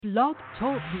Blog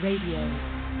Talk Radio.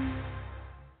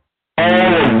 All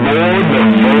aboard the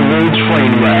verbal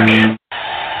Trainwreck.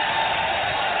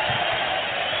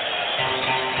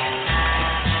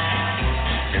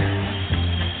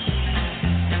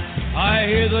 I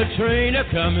hear the train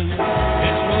a-comin', it's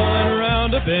rolling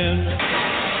around a bend.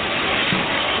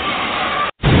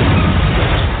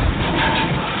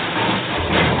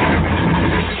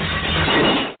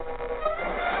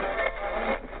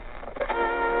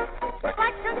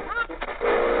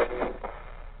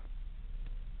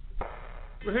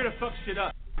 We're here to fuck shit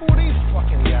up. Who are these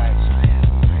fucking guys?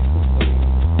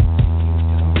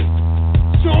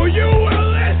 So you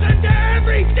will listen to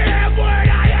every damn word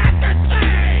I have to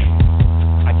say!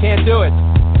 I can't do it.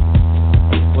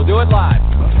 We'll do it live.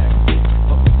 Okay.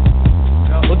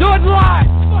 We'll do it live.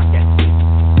 Fuck it.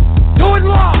 Do it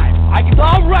live.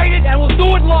 I'll write it and we'll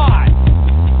do it live.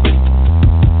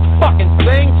 Fucking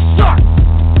thing sucks.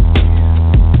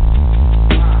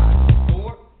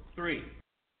 4, 3.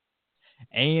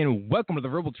 And welcome to the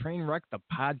Verbal Trainwreck, the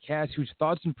podcast whose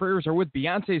thoughts and prayers are with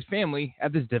Beyonce's family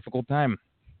at this difficult time.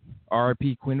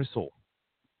 R.I.P. Queen of Soul.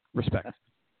 Respect.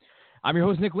 I'm your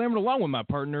host, Nick Lambert, along with my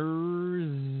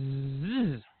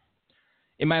partners.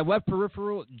 In my left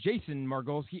peripheral, Jason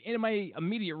Margolski. And in my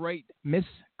immediate right, Miss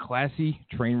Classy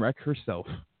Trainwreck herself.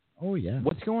 Oh, yeah.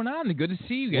 What's going on? Good to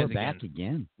see you guys We're back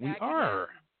again. We are.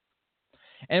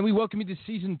 And we welcome you to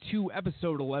Season 2,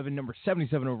 Episode 11, number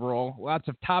 77 overall. Lots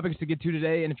of topics to get to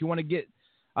today. And if you want to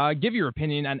give your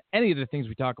opinion on any of the things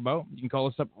we talk about, you can call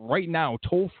us up right now,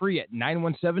 toll-free at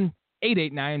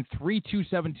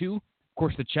 917-889-3272. Of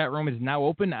course, the chat room is now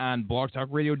open on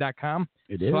blogtalkradio.com.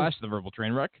 It is. / the Verbal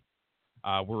Trainwreck.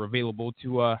 We're available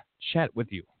to chat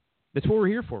with you. That's what we're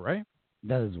here for, right?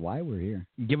 That is why we're here.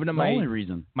 Giving them the only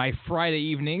reason. My Friday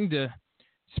evening to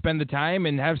spend the time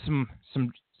and have some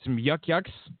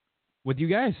yucks with you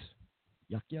guys.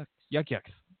 Yucks. Yucks.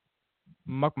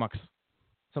 Mucks.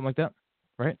 Something like that,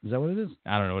 right? Is that what it is?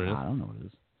 I don't know what it is. I don't know what it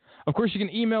is. Of course, you can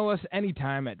email us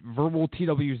anytime at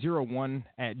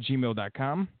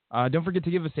verbaltw01@gmail.com. Don't forget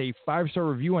to give us a 5-star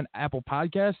review on Apple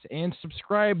Podcasts and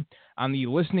subscribe on the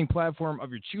listening platform of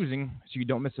your choosing so you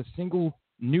don't miss a single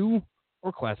new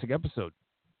or classic episode.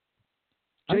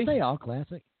 Aren't they all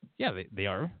classic? Yeah, they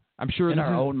are. I'm sure in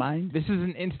our own mind. This is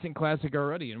an instant classic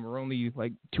already, and we're only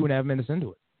like 2.5 minutes into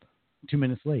it. 2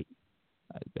 minutes late.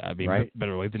 I mean, right?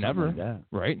 Better late than Something never, like that.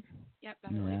 right? Yep,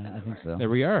 better late than I never. think so. There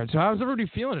we are. So how's everybody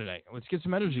feeling today? Let's get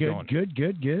some energy going. Good.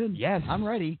 Yes. I'm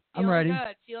ready.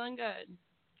 Feeling good.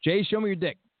 Jay, show me your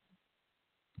dick.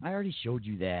 I already showed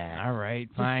you that. All right,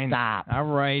 Just fine. stop. All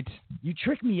right. You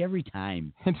trick me every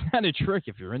time. It's not a trick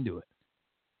if you're into it.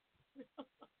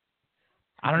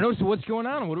 I don't know. So what's going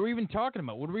on? What are we even talking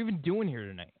about? What are we even doing here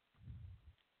tonight?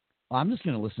 Well, I'm just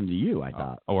going to listen to you, I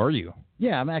thought. Oh, are you?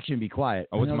 Yeah, I'm actually going to be quiet.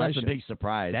 Oh, it's my that's show. a big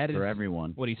surprise That for is-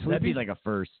 everyone. What, he's That'd be sleepy? like a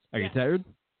first. Are you tired?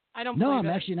 I don't No, believe I'm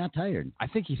it. actually not tired. I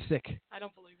think he's sick. I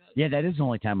don't believe it. Yeah, that is the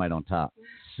only time I don't talk.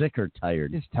 Sick or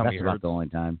tired. His tummy That's about hurts. the only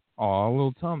time. Oh, a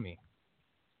little tummy.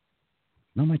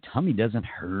 No, my tummy doesn't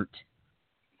hurt.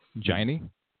 Giny?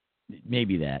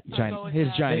 Maybe that. go with His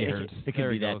that. giny It hurts. could There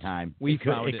be it that goes. time. We it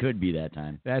could, found it could be that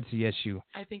time. That's the issue.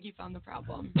 I think you found the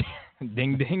problem.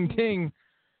 Ding, ding, ding.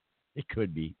 It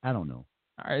could be. I don't know.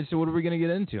 All right, so what are we going to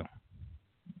get into?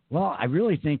 Well, I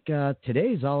really think today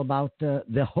is all about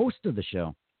the host of the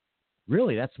show.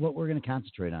 Really, that's what we're going to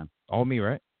concentrate on. All me,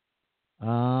 right?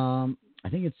 I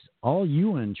think it's all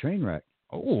you and Trainwreck.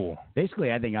 Oh,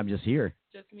 Basically, I think I'm just here.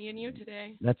 Just me and you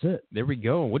today. That's it. there we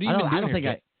go. What are you I even doing don't think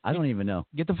here, I don't even know.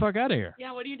 Get the fuck out of here.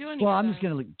 Yeah, what are you doing Well, here I'm then? just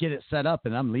going to get it set up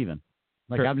and I'm leaving.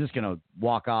 Like, Sure. I'm just going to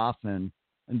walk off and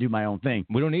do my own thing.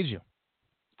 We don't need you.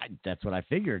 That's what I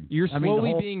figured. You're I mean, the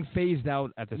slowly whole- being phased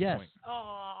out at this Yes. point.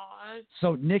 Aw.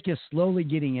 So Nick is slowly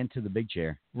getting into the big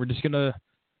chair. We're just going to...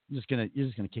 You're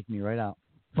just gonna kick me right out.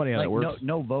 Funny how Like, that works.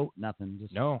 no vote, nothing.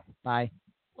 Just No. bye.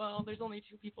 Well, there's only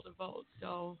 2 people to vote,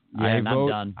 so Yeah, and I'm vote,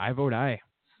 done. I vote aye.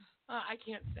 I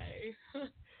can't say.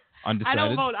 Undecided. I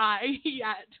don't vote aye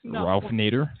yet. No. Ralph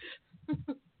Nader.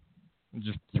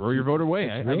 Just throw your vote away.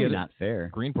 It's I really get not fair.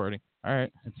 it. Green Party. All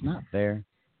right. It's not fair.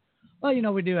 Well,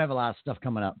 we do have a lot of stuff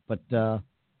coming up, but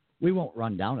we won't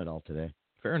run down it all today.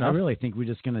 Fair I enough. really think we're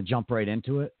just going to jump right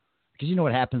into it. Because you know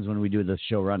what happens when we do the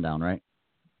show rundown, right?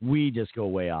 We just go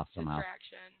way off somehow.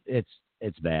 Distraction.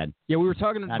 It's bad. Yeah, we were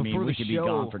talking I before mean, we the could show. be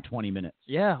gone for 20 minutes.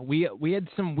 Yeah, we had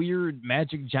some weird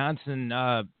Magic Johnson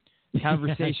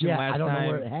conversation Yeah, last I don't know time.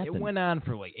 where it happened. went on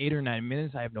for like 8 or 9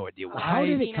 minutes. I have no idea why. How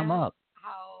did it come up?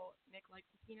 How Nick likes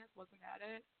his penis, wasn't that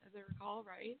it, as I recall,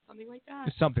 right? Something like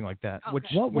that. Something like that, Okay. which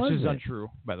What was is it? untrue,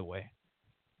 by the way.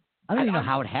 I don't even know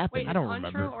how it happened. Wait, I don't it's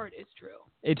remember. untrue or it is true?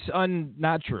 It's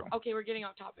not true. Okay, we're getting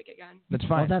off topic again. That's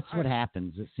Well, fine. that's what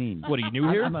happens. It seems. What, are you new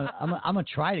here? I'm gonna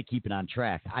try to keep it on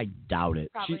track. I doubt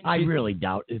it. Probably I not. really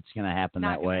doubt it's gonna happen Not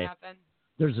that gonna way. happen.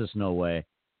 There's just no way.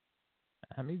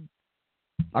 I mean,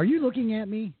 Are you looking at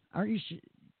me? Aren't you?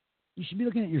 You should be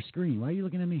looking at your screen. Why are you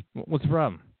looking at me? what's the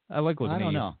problem? I like looking I at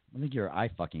don't you. know. I think you're eye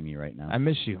fucking me right now. I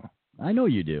miss you. I know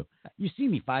you do. You see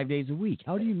me 5 days a week.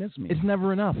 How do you miss me? It's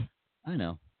never enough. I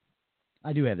know.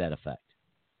 I do have that effect.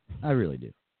 I really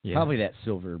do. Yeah. Probably that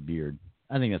silver beard.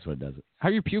 I think that's what does it. How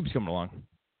are your pubes coming along?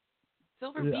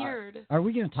 Silver beard. Are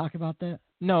we going to talk about that?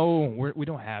 No, we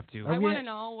don't have to. I want to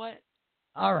know what.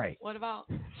 All right. What about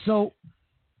So,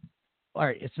 all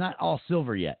right, it's not all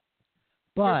silver yet,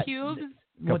 but your pubes?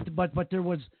 but there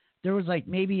was like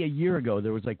maybe a year ago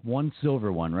there was like one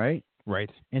silver one, right? Right.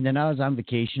 And then I was on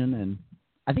vacation and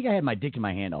I think I had my dick in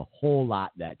my hand a whole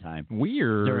lot that time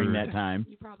Weird. during that time,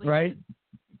 You probably right? did.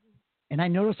 And I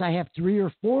noticed I have 3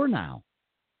 or 4 now.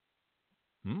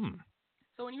 Hmm.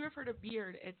 So when you refer to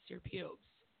beard, it's your pubes.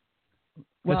 That's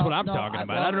Well, what I'm no, talking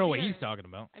about. I don't know what he's talking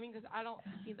about. I mean, because I don't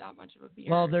see that much of a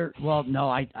beard. No,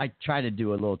 I try to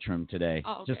do a little trim today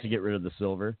Oh, just to okay. get rid of the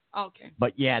silver. Oh, okay.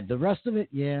 But yeah, the rest of it,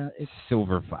 yeah,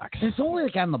 Silver fox. it's only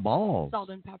like on the balls. Salt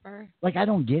and pepper. Like I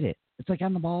don't get it. It's like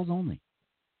on the balls only.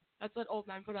 That's what old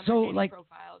men put on So, their dating like-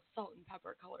 profiles. Salt and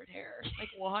pepper colored hair. Like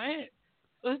what?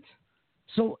 What?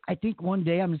 So I think one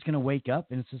day I'm just gonna wake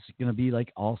up and it's just gonna be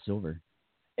like all silver,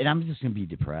 and I'm just gonna be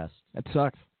depressed. That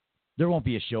sucks. There won't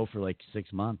be a show for like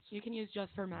 6 months You can use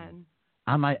just for men.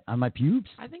 on my pubes.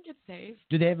 I think it's safe.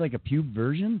 Do they have like a pube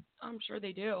version? I'm sure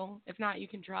they do. If not, you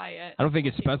can try it. I don't think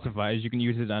it We'll see what- specifies. You can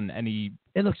use it on any.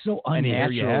 It looks so Any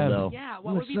hair you have. unnatural though. Yeah, It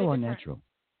what looks would be so the difference? unnatural.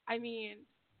 I mean,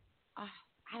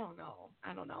 I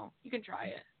don't know. You can try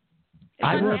it. It's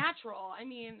I would- unnatural. I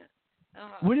mean,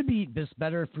 Would it be this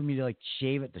better for me to like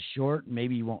shave it to short?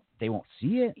 Maybe they won't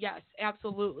see it. yes,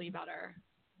 absolutely better.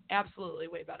 Absolutely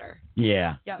way better.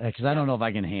 Yeah. Yeah. Because I don't know if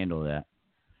I can handle that.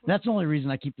 That's the only reason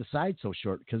I keep the sides so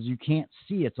short because you can't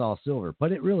see it's all silver,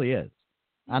 but it really is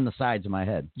on the sides of my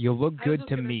head. You look I was good just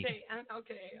to gonna me. say,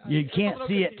 okay. You it's a can't little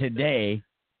see it confusing. today,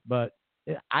 but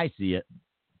I see it.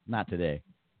 Not today.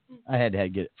 I had to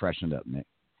get it freshened up, Nick.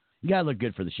 You gotta look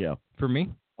good for the show. For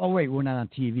me, Oh wait, we're not on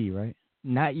TV, right?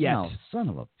 not yet. No, son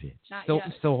of a bitch. Not Still,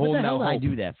 yet. still What holding the hell out did I hope.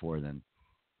 do that for then?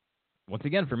 Once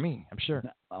again, for me, I'm sure.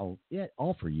 Oh yeah,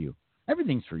 all for you.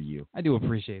 Everything's for you. I do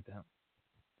appreciate that.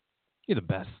 You're the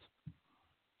best.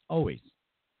 Always.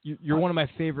 You're one of my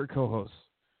favorite co-hosts.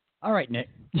 All right, Nick.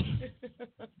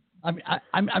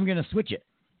 I'm gonna switch it.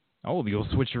 Oh, you'll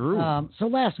switcheroo. So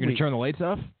last You're gonna week. turn the lights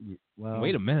off? Well,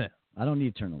 Wait a minute. I don't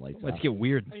need to turn the lights Let's off. get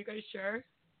weird. Are you guys sure?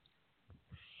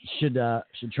 Should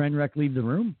Trainwreck leave the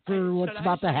room for what's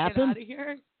about to Get happen? out of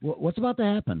here? What's about to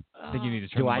happen? I think you need to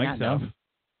turn Do the I lights not off. know?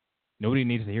 Nobody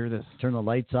needs to hear this. Turn the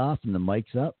lights off and the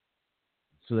mics up,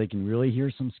 so they can really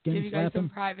hear some give skin you guys some slapping.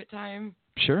 private time.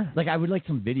 Sure. Like I would like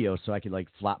some video so I could like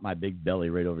flop my big belly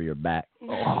right over your back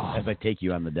as I take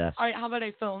you on the desk. All right, how about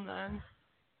I film then?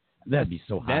 That'd be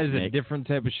so hot. That is a Nick. different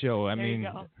type of show. I There mean, you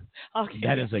go. Okay.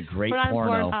 That is a great Put on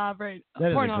porno. Pornhub right.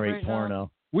 That is Pornhub a great right now.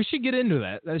 porno. we should get into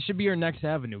that. That should be our next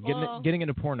avenue. Well, Getting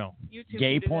into porno. YouTube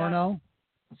Gay can do that. porno.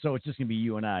 So it's just gonna be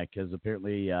you and I because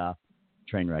apparently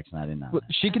Trainwreck's not in on Well,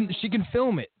 it. she can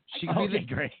film it. She can Okay, be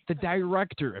great. the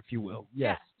director, if you will.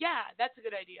 Yes. Yeah, that's a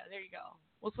good idea. There you go.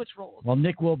 We'll switch roles. Well,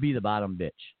 Nick will be the bottom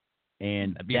bitch,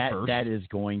 and That'd be a first. that is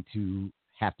going to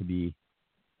have to be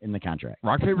in the contract.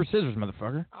 Rock, paper, scissors,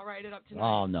 motherfucker. I'll write it up tonight.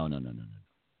 Oh no.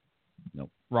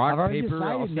 Rock, I've already paper,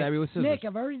 all decided, stabby with scissors. Nick,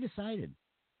 I've already decided.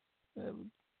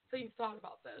 So you've thought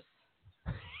about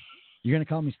this. You're gonna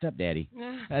call me stepdaddy,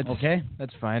 That's, okay?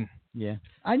 That's fine. Yeah,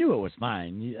 I knew it was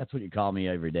fine. That's what you call me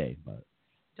every day, but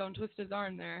Don't twist his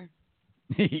arm there.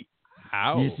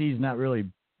 How? you see, he's not really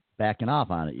backing off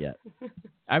on it yet.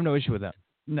 I have no issue with that.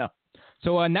 No.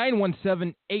 So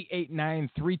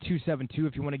 917-889-3272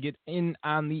 if you want to get in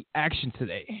on the action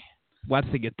today. Lots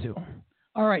to get to.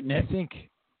 All right, Nick. I think.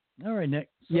 All right, Nick.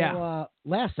 So, Yeah.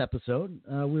 Last episode,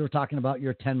 we were talking about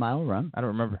your 10-mile run. I don't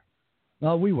remember.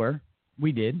 Well, we were.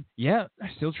 We did. Yeah, I'm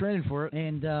still training for it.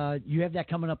 And you have that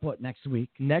coming up, what, next week?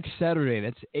 Next Saturday.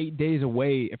 That's 8 days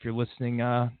away if you're listening.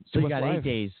 So to you us got live. 8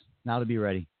 days now to be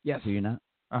ready. Yes. Do you not?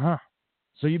 Uh-huh.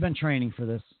 So you've been training for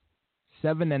this.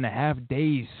 7.5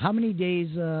 days. How many days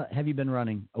have you been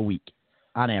running a week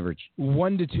on average?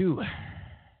 1 to 2.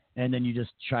 And then you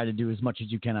just try to do as much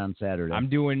as you can on Saturday. I'm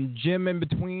doing gym in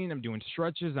between. I'm doing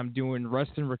stretches. I'm doing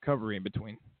rest and recovery in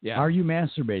between. Yeah. Are you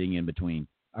masturbating in between?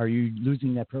 Are you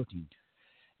losing that protein?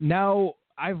 Now,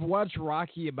 I've watched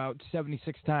Rocky about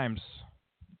 76 times,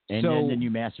 And So- then you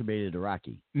masturbated to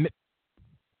Rocky.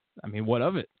 I mean, what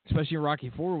of it? Especially in Rocky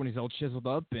 4 when he's all chiseled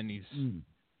up and he's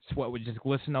sweat would just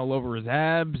glisten all over his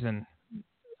abs. And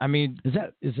I mean, Is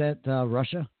that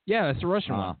Russia? yeah, that's the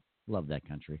Russian one. Love that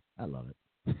country. I love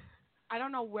it. I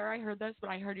don't know where I heard this, but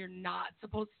I heard you're not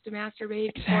supposed to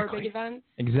masturbate before big events.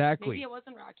 Exactly. Maybe it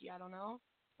wasn't Rocky. I don't know.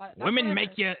 But that's Women what I make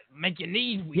heard. your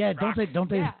knees weak. Yeah, Rock.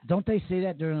 don't they say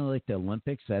that during like the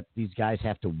Olympics that these guys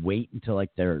have to wait until like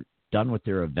they're done with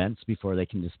their events before they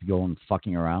can just go and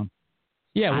fucking around?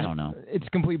 Yeah, I don't know. It's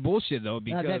complete bullshit though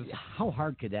because how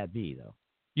hard could that be though?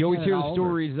 you always Yeah, hear all the over.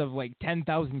 stories of like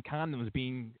 10,000 condoms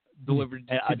being delivered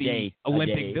A to the day, a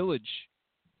Olympic day. Village.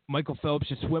 Michael Phelps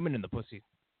just swimming in the pussy.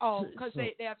 Oh, because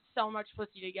they have so much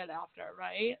pussy to get after,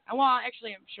 right? Well,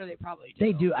 actually, I'm sure they probably do.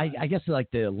 They do. I guess like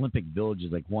the Olympic Village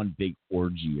is like one big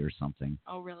orgy or something.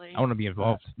 Oh, really? I want to be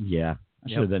involved. Yeah, I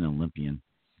should have been an Olympian.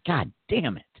 God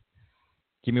damn it!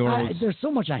 Give me one of those There's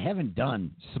so much I haven't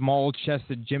done.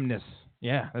 small-chested gymnasts.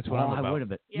 Yeah, that's what I'm I about. would have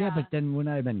been. Yeah. Yeah, but then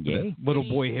wouldn't I have been gay? Little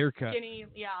boy haircut. Skinny,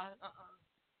 yeah.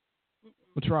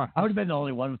 What's wrong? I would have been the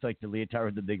only one with like the leotard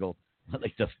with the big old,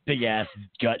 like the big ass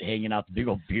gut hanging out, the big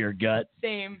old beer gut.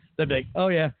 Same. They'd be like, oh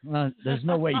yeah, there's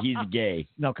no way he's gay.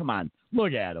 No, come on,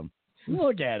 look at him,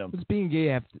 look at him. What's being gay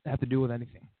have to do with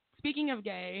anything? Speaking of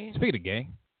gay, Speaking of gay,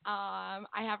 I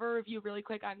have a review really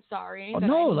quick. I'm sorry. Oh, that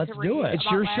no, I need let's to do read it. it's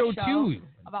about your last show too.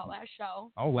 About last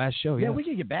show. Oh, last show. Yeah, Yeah, we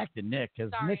can get back to Nick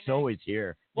because Sorry, Nick's Nick. always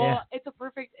here. Well, Yeah. it's a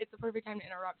perfect time to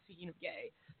interrupt. Speaking of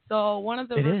gay, so one of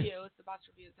the It is. reviews, the best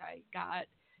reviews I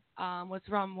got, was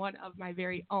from one of my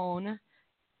very own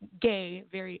gay,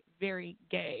 very very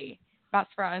gay best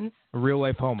friends. a real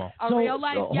life homo. A So- real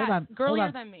life, so, hold yes, on, girlier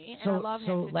hold on. than me, and So, I love him.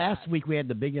 so to last death. week we had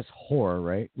the biggest horror,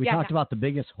 right? We Yeah, talked no. about the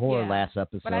biggest horror Yeah, last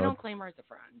episode, But I don't claim her as a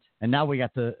friend. and now we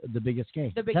got the biggest gay.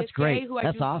 The biggest That's great. gay who I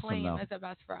That's do awesome, claim though. as a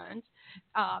best friend.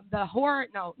 The horror,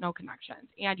 no connections.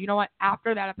 And you know what?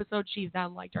 After that episode, she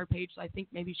then liked our page, so I think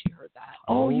maybe she heard that.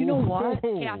 Oh, you know what?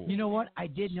 Kathy. You know what? I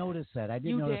did notice that. I did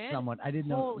You notice did? someone. I did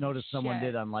Holy notice someone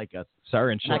shit. did unlike us.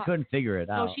 Sorry and And I shit. couldn't figure it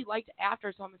out. So she liked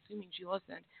after, so I'm assuming she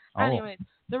listened. Oh. Anyways,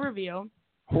 the review.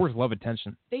 Whores love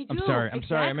attention. They do. I'm sorry. I'm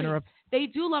sorry. I'm exactly. interrupting. They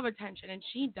do love attention, and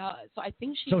she does. So I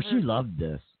think she. So heard she loved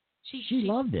this. She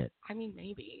loved it. I mean,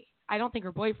 maybe. I don't think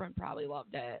her boyfriend probably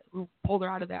loved it. Who pulled her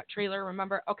out of that trailer?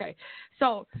 Remember? Okay.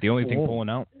 So. The only thing Whoa. pulling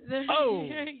out. Oh.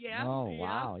 yeah. Oh yeah.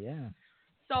 wow, yeah.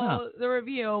 So Huh. the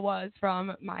review was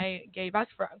from my gay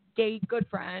good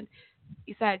friend.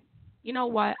 He said, "You know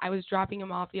what? I was dropping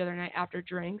him off the other night after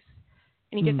drinks,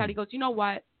 and he gets out. He goes, you know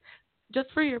what? Just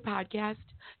for your podcast,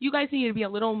 you guys need to be a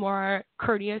little more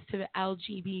courteous to the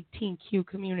LGBTQ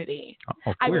community."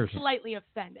 Oh, I was queers. slightly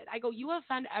offended. I go, you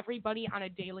offend everybody on a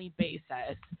daily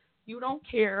basis. You don't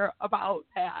care about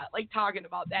that, like talking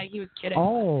about that. He was kidding.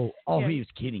 Oh, Yeah. he was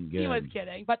kidding. Good. He was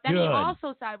kidding. But then he Good.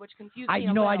 also said, which confused me a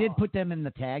I little. did put them in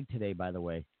the tag today, by the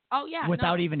way, Oh, yeah.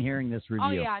 without no. even hearing this review.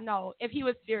 Oh, yeah, no. If he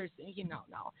was serious,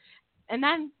 no. And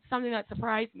then something that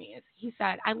surprised me is he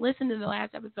said, I listened to the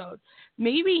last episode.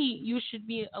 Maybe you should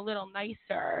be a little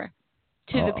nicer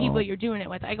to the people you're doing it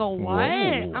with. I go, what?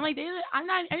 Whoa. I'm like,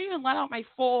 I didn't even let out my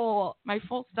full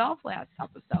stuff last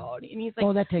episode. And he's like,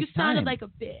 Oh, that takes you sounded time. like a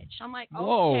bitch. I'm like,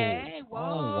 Whoa. okay, whoa,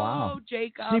 Oh, wow.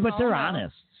 Jacob. See, but they're no.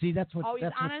 honest. See, that's what Oh, he's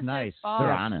that's what's honest as nice. fuck.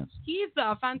 They're honest. He's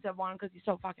the offensive one because he's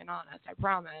so fucking honest, I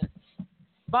promise.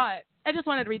 But I just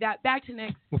wanted to read that. Back to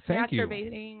Nick's Well, thank you.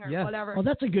 masturbating or Yeah. whatever. Well,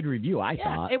 that's a good review, I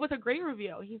yeah, thought. it was a great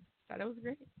review. He said it was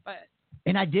great, but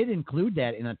And I did include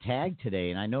that in a tag today,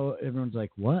 and I know everyone's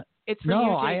like, "What?" it's for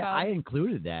No, you, Jacob. I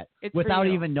included that It's for without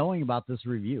you. even knowing about this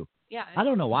review. Yeah, I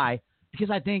don't know why,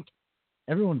 because I think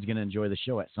everyone's going to enjoy the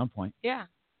show at some point. yeah.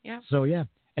 So yeah, And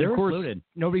they're of course, included.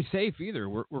 nobody's safe either.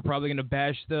 We're probably going to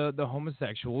bash the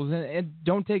homosexuals and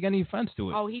don't take any offense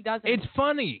to it. Oh, he doesn't. It's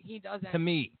funny he doesn't. to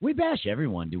me. We bash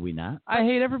everyone, do we not? I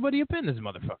hate everybody up in this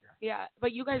motherfucker. Yeah,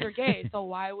 but you guys are gay, so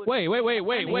why would Wait.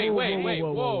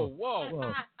 whoa,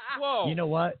 Whoa. You know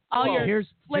what? Oh, you're here's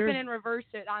flip it here's- and reverse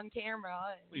it on camera?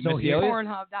 Wait, So Missy here- Elliott?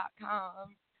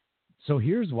 Pornhub.com. So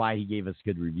here's why he gave us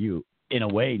good review. In a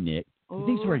way, Nick, he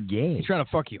thinks Ooh. we're gay. He's trying to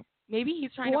fuck you. Maybe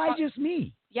he's trying Why to. just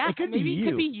me? Yeah, it could be maybe it you.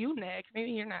 could be you, Nick.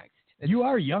 Maybe you're next. You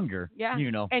are younger. Yeah,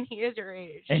 You know. and he is your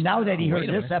age. And now that he Oh, heard wait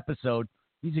a this minute. episode,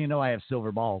 he's gonna know I have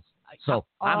silver balls. So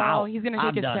I'm oh, out. he's gonna I'm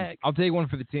take his done. pick. I'll take one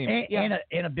for the team.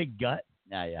 And a big gut.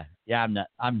 Yeah. I'm not.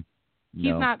 I'm. He's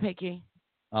No. not picky.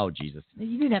 Oh Jesus!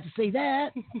 You didn't have to say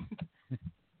that.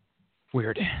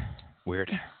 Weird.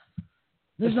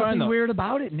 There's It's fine, nothing though. weird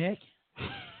about it, Nick.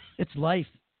 It's life.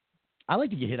 I like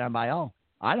to get hit on by all.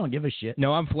 I don't give a shit.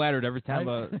 No, I'm flattered every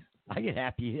time I get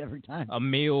happy every time. a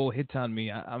male hits on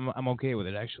me. I'm okay with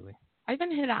it, actually. I've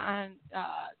been hit on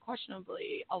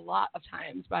questionably a lot of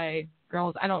times by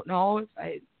girls. I don't know.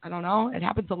 I don't know. It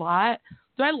happens a lot.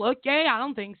 Do I look gay? I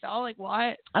don't think so. Like,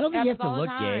 what? I don't think you have Happens to all the look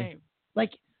gay. time.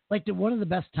 Like one of the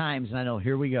best times, and I know,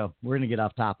 here we go. We're going to get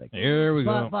off topic. Here we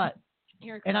go. But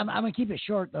Here it and comes. I'm going to keep it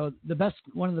short, though.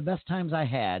 One of the best times I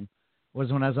had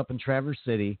was when I was up in Traverse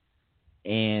City,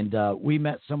 and we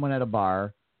met someone at a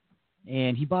bar,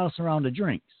 and he bought us a round of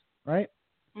drinks, right?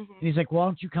 And he's like, why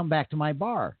don't you come back to my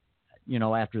bar,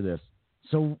 after this?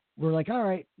 So we're like, all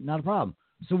right, not a problem.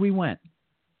 So we went.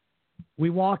 We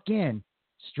walk in,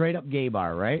 straight up gay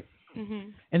bar, right?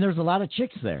 And there's a lot of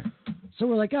chicks there. So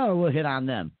we're like, oh, we'll hit on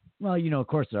them. Well, of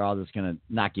course, they're all just going to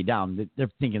knock you down. They're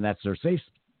thinking that's their safe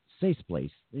place.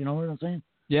 You know what I'm saying?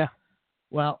 Yeah.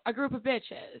 Well, A group of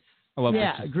bitches. I love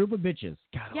yeah, bitches. a group of bitches.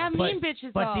 Yeah, mean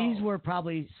bitches, But though. these were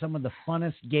probably some of the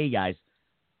funnest gay guys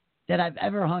that I've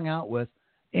ever hung out with.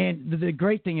 And the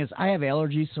great thing is I have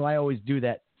allergies, so I always do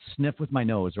that sniff with my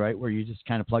nose, right, where you just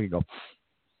kind of plug and go.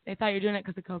 They thought you were doing it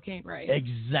because of cocaine, right?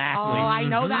 Exactly. Oh, I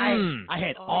know that. I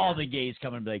had all the gays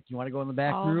coming and be like, you want to go in the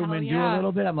back room hell and do yeah. a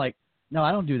little bit? I'm like, no,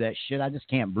 I don't do that shit. I just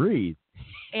can't breathe.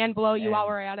 And blow you while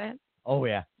we're at it. Oh,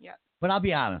 yeah. Yeah. But I'll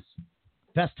be honest.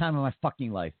 Best time of my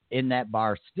fucking life in that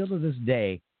bar. Still to this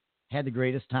day, had the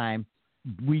greatest time.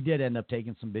 We did end up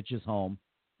taking some bitches home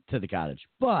to the cottage.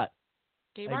 But,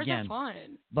 Gay bars again, are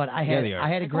fun. but I Yeah, had they are. I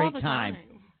had a It's all great the time.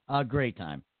 A great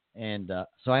time. And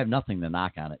so I have nothing to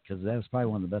knock on it because that was probably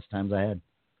one of the best times I had.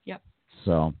 Yep.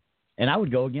 So, and I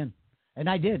would go again. And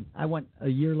I did. I went a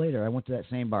year later. I went to that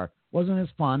same bar. Wasn't as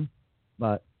fun,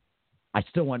 but I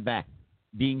still went back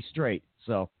being straight.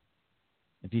 So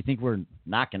if you think we're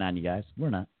knocking on you guys, we're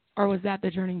not. Or was that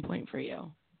the turning point for you?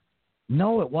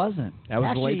 No, it wasn't. That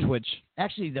was the late switch.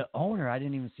 Actually, the owner, I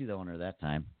didn't even see the owner that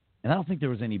time. And I don't think there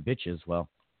was any bitches. Well,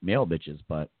 male bitches,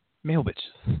 but. Male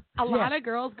bitches. A lot of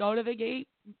girls go to the gay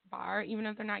bar, even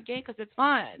if they're not gay, because it's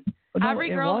fun. No,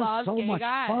 Every it girl was loves so gay much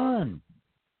guys. fun.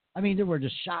 I mean, there were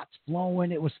just shots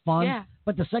flowing. It was fun. Yeah.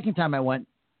 But the second time I went,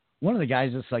 one of the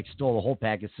guys just like stole a whole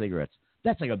pack of cigarettes.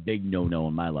 That's like a big no-no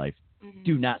in my life.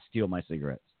 Do not steal my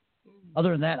cigarettes.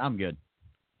 Other than that, I'm good.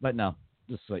 But no,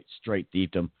 just like straight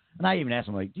thieved them. And I even asked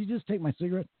him, like, "Do you just take my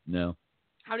cigarette?" No.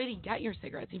 How did he get your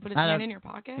cigarettes? He put his I hand don't- in your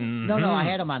pocket? No, I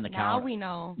had them on the Now counter. we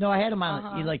know. No, I had them on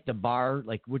Uh-huh. like the bar,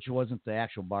 like which wasn't the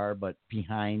actual bar, but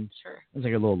behind. Sure. It was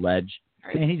like a little ledge.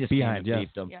 Right. And he just Behind, came and yes.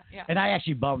 thieved them. Yeah, yeah. And I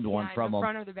actually bummed one Behind from the him.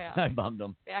 front or the back? I bummed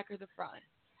him. Back or the front?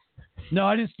 No,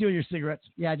 I didn't steal your cigarettes.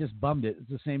 Yeah, I just bummed it. It's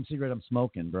the same cigarette I'm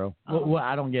smoking, bro. Oh. Well,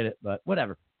 I don't get it, but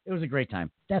whatever. It was a great time.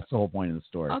 That's the whole point of the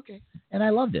story. Okay. And I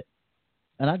loved it.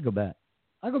 And I'd go back.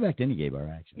 I'd go back to any gay bar,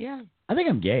 actually. Yeah. I think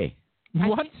I'm gay.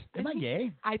 What? Am I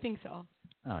gay? I think so.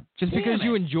 Oh, Just damn because it.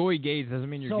 you enjoy gays doesn't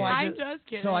mean you're So gay. I'm just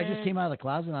kidding. So I just came out of the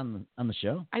closet on the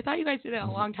show? I thought you guys did it a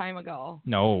long time ago.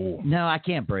 No. No, I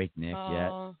can't break Nick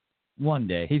yet. One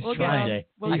day. He's We'll get trying. him. One day.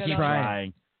 We'll I get keep him.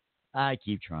 trying. I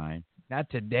keep trying. Not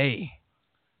today.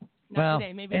 Not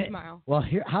today, maybe eh, tomorrow. Well,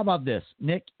 here. How about this,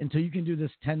 Nick? Until you can do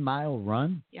this 10-mile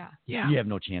run, Yeah. Yeah. you have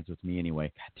no chance with me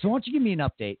anyway. So why don't you give me an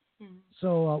update? Mhm.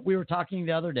 So we were talking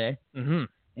the other day, Mm-hmm.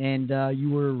 and you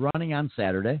were running on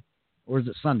Saturday, or is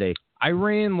it Sunday? I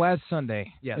ran last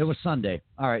Sunday. Yes. It was Sunday.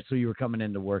 All right, so you were coming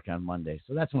into work on Monday.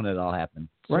 So that's when it all happened.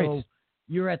 Right. So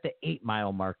you're at the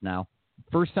 8-mile mark now.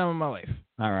 First time in my life.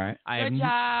 All right. Good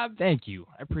job. Thank you.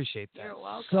 I appreciate that. You're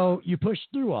welcome. So you pushed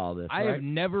through all this, I right? have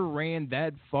never ran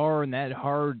that far and that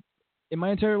hard in my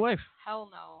entire life. Hell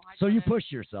no. I So you couldn't.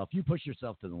 push yourself. You push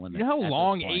yourself to the limit. You know how at this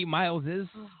long point. 8 miles is?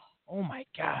 Oh my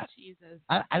God. Jesus.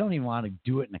 I don't even want to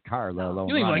do it in a car, let alone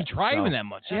You don't even run like it, driving so- that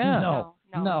much. Yeah.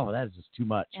 No, that is just too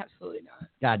much. Absolutely not.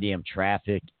 Goddamn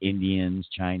traffic, Indians,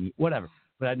 Chinese, whatever.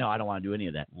 But no, I don't want to do any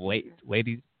of that.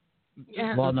 Ladies.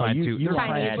 Yeah. Well, no, Fine, you too. you're They're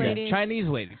Chinese fine. ladies. Chinese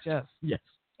ladies, yes. Yes.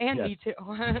 And Yes. me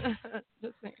too.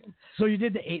 Just saying. So you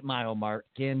did the 8-mile mark,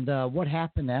 and what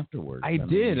happened afterwards? I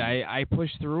did. I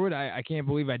pushed through it. I can't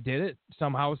believe I did it.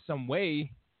 Somehow, some way,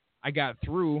 I got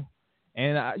through.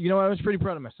 And, I was pretty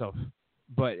proud of myself.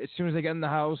 But as soon as I got in the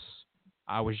house,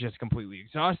 I was just completely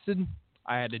exhausted.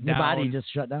 I had to Your down. body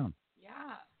just shut down. Yeah.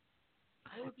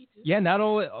 I would be too. Yeah, not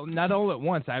all at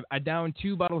once. I downed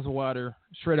 2 bottles of water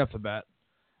straight off the bat.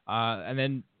 And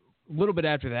then a little bit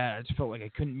after that, I just felt like I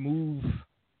couldn't move.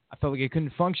 I felt like I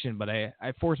couldn't function, but I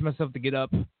forced myself to get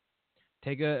up,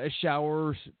 take a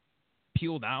shower,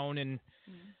 peel down, and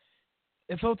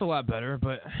it felt a lot better.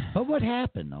 But what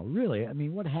happened, though? Really? I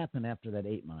mean, what happened after that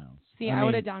 8 miles? See, I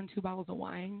would have done 2 bottles of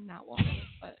wine, not one.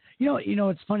 But You know,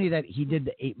 it's funny that he did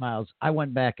the 8 miles. I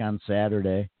went back on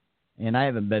Saturday, and I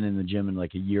haven't been in the gym in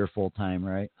like a year full time,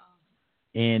 right?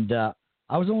 And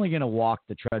I was only going to walk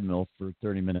the treadmill for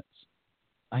 30 minutes.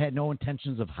 I had no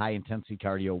intentions of high-intensity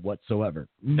cardio whatsoever.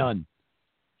 None.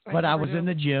 I But I never was do. in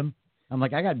the gym. I'm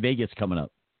like, I got Vegas coming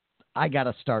up. I got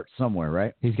to start somewhere,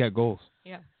 right? He's got goals.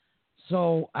 Yeah.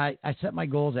 So I set my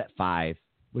goals at 5,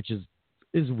 which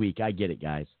is weak. I get it,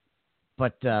 guys.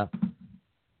 But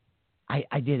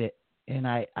I did it, and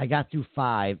I got through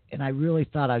 5, and I really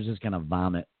thought I was just going to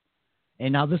vomit.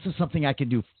 And now this is something I can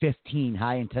do 15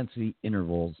 high-intensity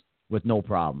intervals with no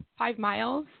problem. 5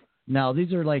 miles? Now,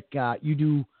 these are like you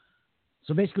do –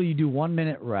 so basically you do 1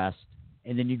 minute rest,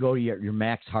 and then you go to your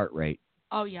max heart rate.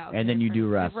 Oh, yeah. Okay, And then you do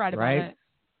rest, I've read about right? it.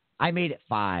 I made it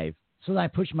 5. So then I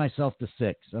pushed myself to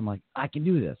 6. I'm like, I can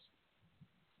do this.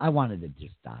 I wanted to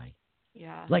just die.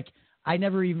 Yeah. Like, I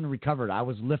never even recovered. I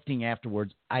was lifting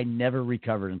afterwards. I never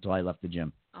recovered until I left the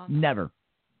gym. Oh, no. Never.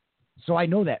 So I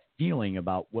know that feeling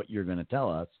about what you're going to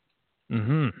tell us.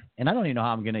 Mm-hmm. And I don't even know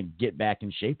how I'm going to get back in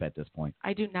shape at this point.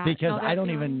 I do not Because know that I don't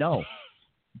feeling. even know.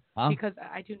 Huh? Because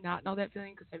I do not know that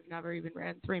feeling because I've never even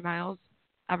ran 3 miles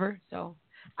ever. So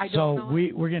I don't So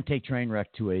know. we're going to take Trainwreck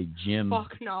to a gym.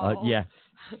 Fuck no. Yeah.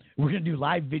 We're going to do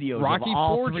live videos Rocky of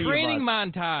all 4 three training of us.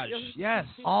 montage. Yes.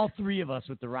 All 3 of us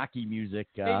with the Rocky music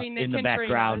Maybe Nick in the can train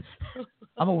background. us.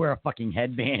 I'm going to wear a fucking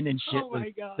headband and shit Oh with my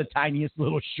God. the tiniest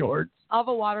little shorts. I'll have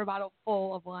a water bottle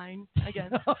full of wine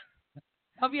again.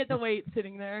 I'll be at the weight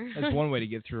sitting there. That's one way to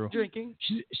get through. Drinking.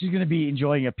 She's going to be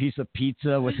enjoying a piece of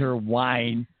pizza with her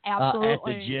wine at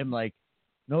Absolutely. the gym, like,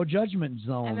 no judgment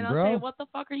zone, And then I'll bro. say, what the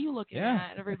fuck are you looking Yeah.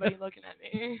 at? Everybody looking at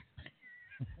me.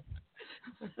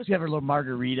 She have her little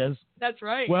margaritas. That's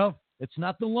right. Well, it's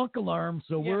not the lunk alarm,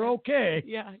 so we're Yeah. okay.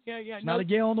 yeah. It's not a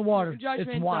gallon of water. no judgment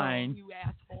It's zone, wine. you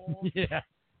asshole. Yeah.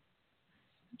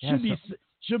 Yeah,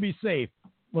 She'll be safe.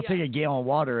 We'll Yeah. take a gallon of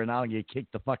water and I'll get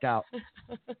kicked the fuck out.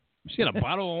 She got a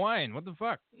bottle of wine. What the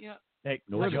fuck? Yeah. Hey,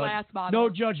 Or a glass no bottle.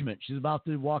 judgment. She's about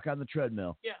to walk on the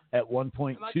treadmill Yeah. at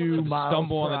 1.2 About to miles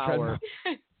stumble per on the hour.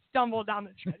 treadmill. Stumble down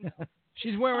the treadmill.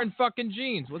 She's wearing fucking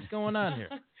jeans. What's going on here?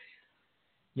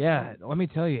 Yeah, let me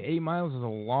tell you, 8 miles is a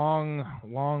long,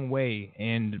 long way,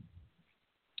 and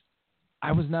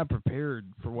I was not prepared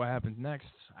for what happened next.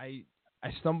 I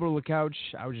stumbled on the couch.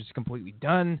 I was just completely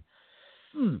done.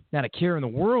 Not a care in the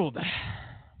world.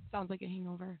 Sounds like a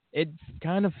hangover. It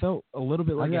kind of felt a little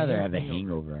bit like I'd rather a have a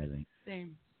hangover, I think.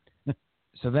 Same.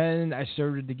 So then I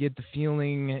started to get the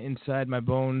feeling inside my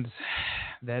bones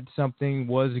that something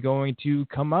was going to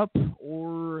come up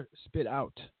or spit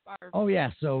out. Barf. Oh, yeah,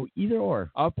 so either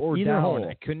or. Up or Either down. hole,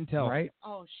 I couldn't tell. Right?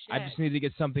 Oh, shit. I just needed to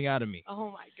get something out of me.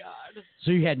 Oh, my God.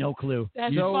 So you had no clue.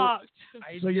 That's So- fucked.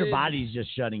 So your did- body's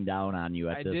just shutting down on you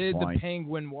at I this did point. the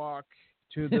penguin walk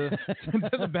to the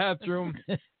to the bathroom.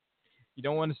 You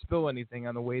don't want to spill anything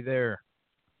on the way there.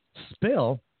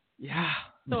 Spill? Yeah.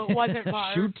 So it wasn't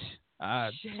barf. Shoot.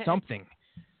 Shit. Something.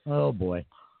 Oh, boy.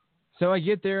 So I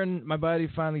get there and my body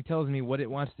finally tells me what it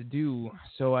wants to do.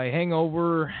 So I hang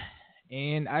over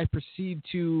and I proceed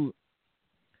to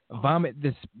vomit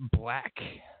this black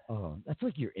Oh, that's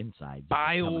like your insides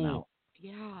coming bile. out.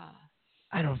 Yeah.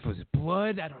 I don't know if it was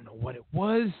blood. I don't know what it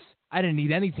was. I didn't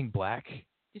eat anything black.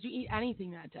 Did you eat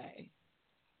anything that day?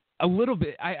 A little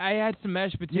bit. I had some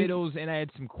mashed potatoes and I had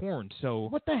some corn. So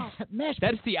What the heck? Mashed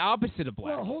that's the opposite of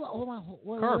black. Well, hold on.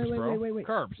 Carbs, wait.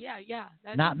 Carbs. Yeah.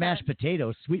 That's Not bad. mashed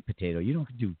potatoes, sweet potato. You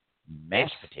don't do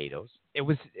mashed potatoes. It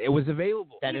was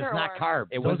available. That is Either not or. carbs.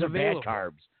 It Those was are available. bad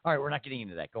carbs. All right, we're not getting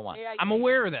into that. Go on. Yeah, I'm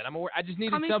aware of that. I'm aware. I just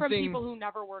needed Coming something. from people who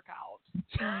never work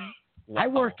out. I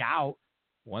work out.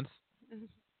 once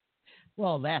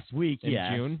Well, last week, in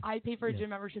yeah. June. I pay for a gym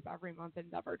membership every month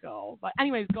and never go. But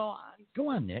anyways, go on. Go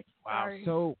on, Nick. Wow. Sorry.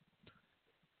 So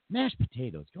Mashed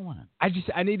potatoes. Go on. I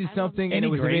needed I love something and Any it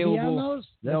was gravy available. on those?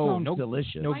 That No, sounds no-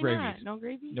 delicious. no Why gravy. not? No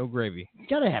gravy? No gravy. You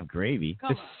gotta have gravy. Come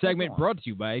This on. segment on. brought to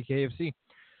you by KFC.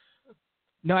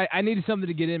 No, I needed something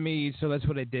to get in me, so that's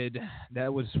what I did.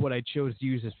 That was what I chose to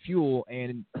use as fuel.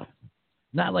 And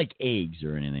Not like eggs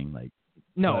or anything. Like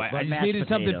no, But I just mashed needed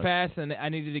something potatoes. fast, and I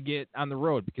needed to get on the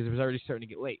road because it was already starting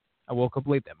to get late. I woke up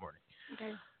late that morning.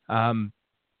 Okay.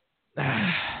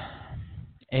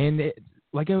 And it,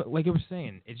 like I was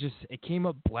saying, it came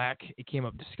up black. It came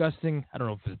up disgusting. I don't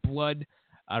know if it was blood.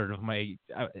 I don't know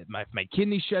if my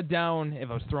kidney shut down. If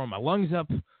I was throwing my lungs up.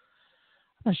 I'm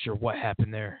not sure what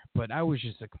happened there, but I was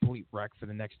just a complete wreck for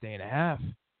the next day and a half.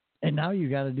 And now you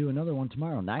got to do another one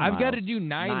tomorrow. 9 I've got miles. to do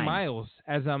 9 miles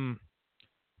as I'm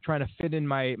trying to fit in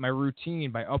my routine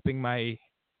by upping my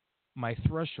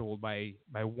threshold by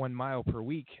 1 mile per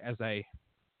week as I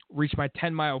reach my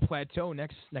 10-mile plateau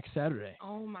next Saturday.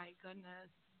 Oh my goodness.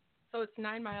 So it's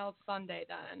 9 miles Sunday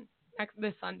then.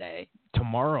 This Sunday.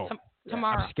 Tomorrow.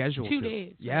 Tomorrow. I'm scheduled 2 to.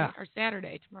 days. Yeah. Right? Or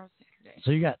Saturday. Tomorrow's Saturday.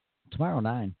 So you got tomorrow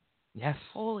 9. Yes.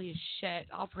 Holy shit!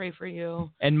 I'll pray for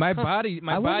you. And my body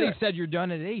wonder- said you're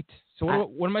done at 8. So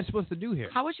what am I supposed to do here?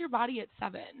 How was your body at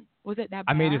 7? Was it that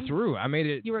bad? I made it through.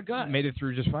 You were good. Made it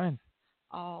through just fine.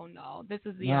 Oh no, this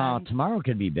is the No, end. tomorrow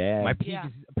could be bad. My peak Yeah.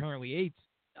 is apparently 8.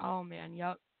 Oh man,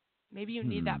 yep. Maybe you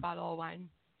need that bottle of wine.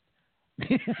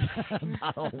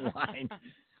 Bottle of wine.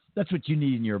 That's what you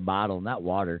need in your bottle, not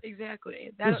water.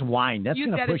 Exactly. Just wine. That's use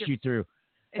going to that as push your- you through.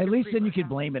 as At your least then you pre-workout. could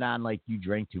blame it on like you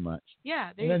drank too much.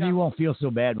 Yeah, there And you then go. you won't feel so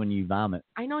bad when you vomit.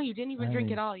 I know you didn't even I drink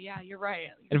mean- it all. Yeah, you're right.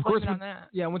 You And of blame course, it on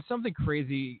that. when something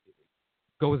crazy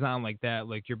goes on like that,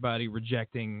 like your body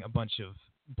rejecting a bunch of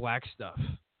black stuff,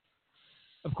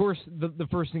 of course, the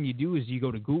first thing you do is you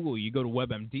go to Google, you go to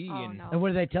WebMD, Oh and no. And what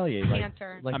did they tell you? Like,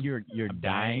 Cancer. like you're I'm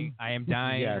dying. I am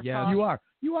dying. Yeah, Yes. you are.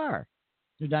 You are.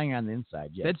 You're dying on the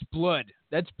inside. Yeah. That's blood.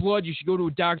 That's blood. You should go to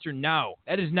a doctor now.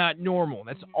 That is not normal.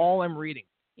 That's all I'm reading.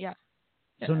 Yeah.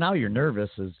 So now you're nervous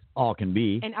as all can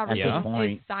be And at everything this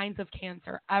point. is signs of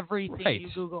cancer. Everything Right. you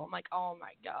Google, I'm like, oh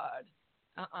my god.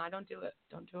 Don't do it.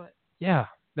 Don't do it. Yeah,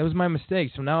 that was my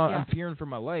mistake. So now Yeah. I'm fearing for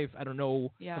my life. I don't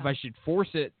know Yeah. if I should force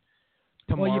it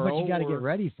tomorrow. Well, but you got to or- get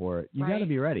ready for it. You got to Right.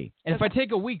 be ready. And if I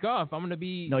take a week off, I'm going to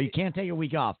be... No, you can't take a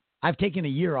week off. I've taken a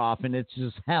year off, and it's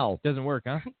just hell. Doesn't work,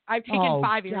 huh? I've taken Oh,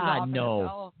 5 years God, off. and no. it's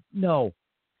all- No.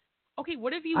 Okay,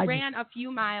 what if you I ran a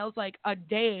few miles like a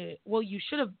day? Well, you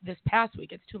should have this past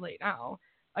week. It's too late now.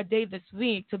 A day this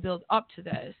week to build up to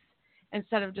this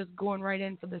instead of just going right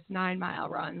in for this 9-mile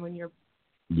run when you're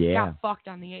Yeah. got fucked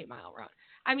on the 8-mile run.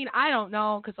 I mean, I don't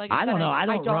know because like I don't said, know. I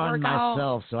don't run work out.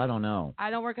 myself, so I don't know. I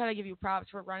don't work out. I give you props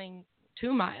for running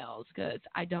 2 miles because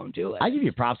I don't do it. I give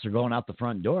you props for going out the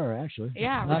front door, actually.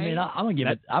 Yeah, I mean, right. I'm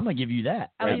gonna give you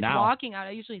that At right least now. walking out,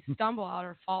 I usually stumble out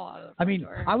or fall out of the front I mean,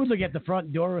 door. I would look at the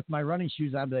front door with my running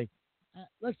shoes. I'd be like,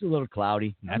 "Looks a little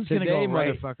cloudy. I'm That's just gonna today, go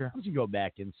right. motherfucker. I'm just gonna go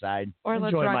back inside, or let's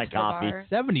enjoy run my to the coffee. bar.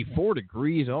 74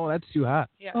 degrees. Oh, that's too hot.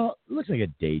 Yeah. Well, it looks like a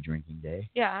day drinking day.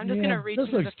 Yeah, I'm just Yeah, gonna reach this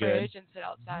into the looks good. fridge and sit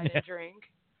outside and drink.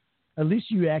 At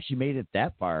least you actually made it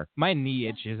that far. My knee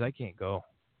itches. I can't go.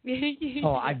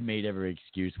 Oh, I've made every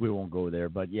excuse. We won't go there,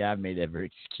 but yeah, I've made every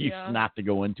excuse Yeah. not to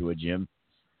go into a gym.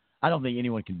 I don't think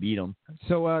anyone can beat them.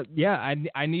 So, yeah,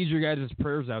 I need your guys'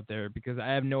 prayers out there because I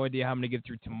have no idea how I'm going to get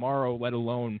through tomorrow, let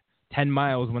alone 10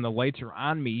 miles when the lights are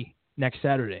on me next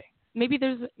Saturday. maybe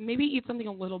eat something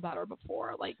a little better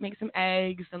before, like make some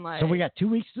eggs and like. So we got 2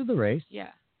 weeks to the race, Yeah.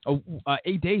 Oh,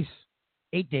 8 days.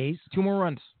 8 days. 2 more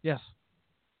runs. Yes.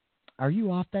 Are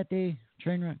you off that day,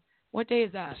 Trainwreck? What day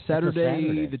is that?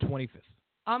 Saturday the 25th.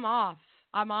 I'm off.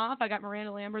 I got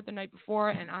Miranda Lambert the night before,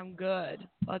 and I'm good.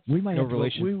 We might No have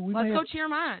relation. to go, we Let's might go have, cheer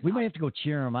him on. we might have to go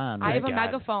cheer him on. I have a God.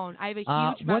 megaphone. I have a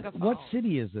huge megaphone. What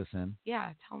city is this in?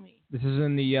 Yeah, tell me. This is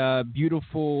in the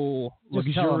beautiful,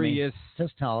 Just tell me. luxurious.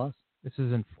 Just tell us. This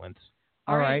is in Flint.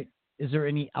 All right. Is there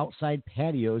any outside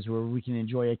patios where we can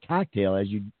enjoy a cocktail as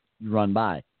you run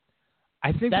by? I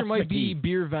think That's there might the key. be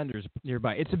beer vendors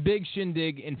nearby. It's a big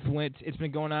shindig in Flint. It's been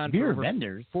going on Beer for over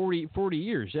vendors? 40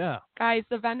 years, yeah. Guys,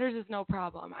 the vendors is no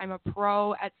problem. I'm a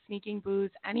pro at sneaking booze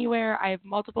anywhere. I have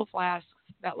multiple flasks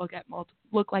that look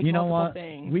like You know multiple what?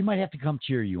 things. We might have to come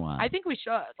cheer you on. I think we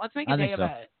should. Let's make I a day think of so.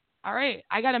 it. All right.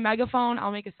 I got a megaphone.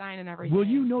 I'll make a sign and everything. Will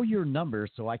you know your number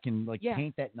so I can Yeah.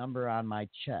 paint that number on my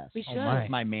chest? We should. With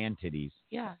my man titties.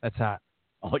 Yeah. That's hot.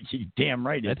 Oh, you damn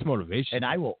right. That's motivation. And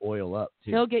I will oil up too.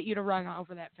 He'll get you to run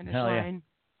over that finish Hell yeah. line.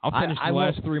 I'll finish I the will-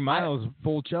 last 3 miles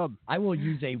full chub. I will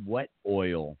use a wet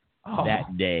oil Oh.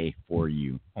 that day for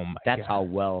you. Oh, my That's God. how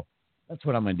well. That's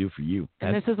what I'm going to do for you.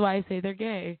 And this is why I say they're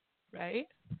gay, right?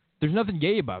 There's nothing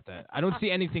gay about that. I don't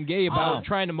see anything gay about Oh.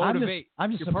 trying to motivate.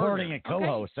 I'm just your supporting partner. a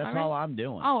co-host. Okay. That's All all right. I'm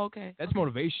doing. Oh, okay. That's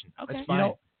motivation. Okay. That's You fine.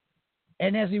 know,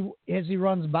 and as he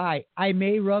runs by, I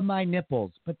may rub my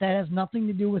nipples, but that has nothing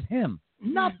to do with him.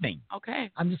 Mhm. Nothing.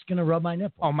 Okay. I'm just going to rub my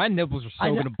nipples. oh, my nipples are I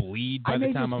so know- going to bleed by I the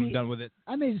may time just I'm be- done with it.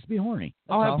 I may just be horny.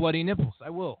 That's I'll all. have bloody nipples.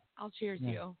 I will. I'll cheers Yeah.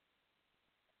 you.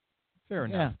 Fair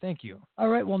Yeah. enough. Thank you. All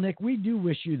right. Well, Nick, we do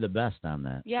wish you the best on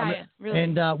that. Yeah, I mean, yeah, really.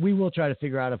 And we will try to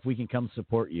figure out if we can come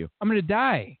support you. I'm going to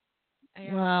die.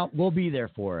 Yeah. Well, we'll be there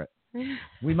for it.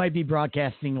 We might be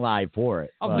broadcasting live for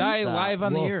it. I'll but, die live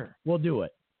on the we'll- air. We'll do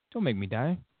it. Don't make me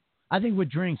die. I think with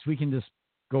drinks, we can just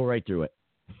go right through it.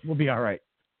 We'll be all right.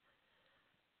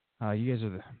 You guys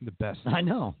are the best. I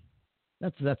know.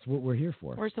 That's what we're here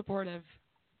for. We're supportive.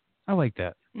 I like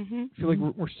that. Mm-hmm. I feel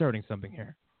like we're starting something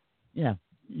here. Yeah.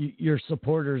 Your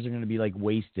supporters are going to be like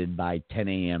wasted by 10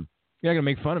 a.m. You're not going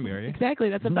to make fun of me, are you? Exactly.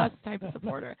 That's the No. best type of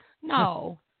supporter.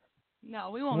 No. No,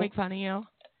 we won't make fun of you.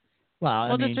 Well,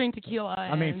 We'll I mean, just drink tequila.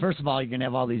 I mean, first of all, you're going to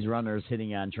have all these runners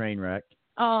hitting on Trainwreck.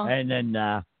 Oh. And then,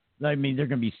 I mean, they're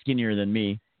going to be skinnier than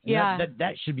me. Yeah.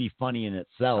 That should be funny in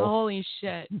itself. Holy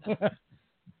shit.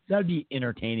 That'd be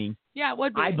entertaining. Yeah, it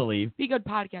would be. I believe. Be good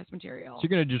podcast material. So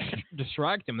you're going to just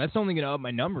distract them. That's only going to up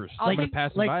my numbers. I'm going to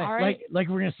pass them by. all right. Like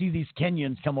we're going to see these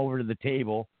Kenyans come over to the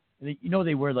table. And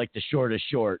they wear like the shortest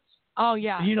shorts. Oh,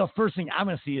 yeah. And, first thing I'm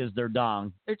going to see is their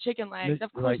dong. They're chicken legs.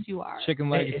 Of course you are. Chicken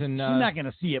legs Hey, and... you're not going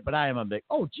to see it, but I am a big,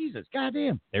 oh, Jesus,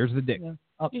 goddamn. There's the dick. Yeah.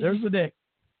 Oh, there's the dick.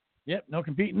 Yep, no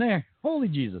competing there. Holy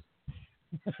Jesus.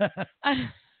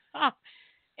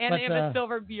 And they have a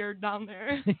silver beard down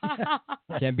there.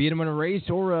 Can't beat them in a race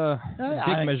or a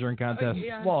dick measuring contest.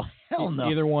 Yeah. Well, hell no.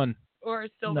 Either one. Or a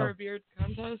silver beard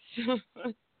contest.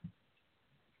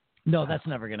 No, that's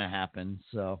never going to happen.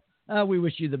 So we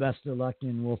wish you the best of luck,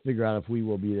 and we'll figure out if we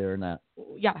will be there or not.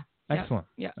 Yeah. Excellent.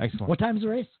 Yeah. Excellent. What time's the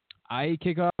race? I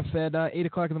kick off at 8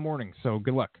 o'clock in the morning, so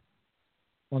good luck.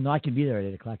 Well, no, I can be there at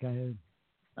 8 o'clock.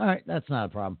 All right, that's not a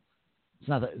problem. It's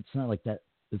not like that.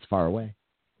 It's far away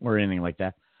or anything like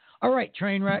that. All right,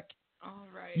 Trainwreck. All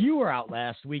right. You were out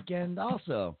last weekend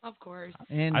also. Of course.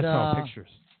 And I saw pictures.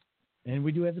 And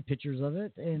we do have the pictures of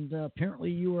it. And apparently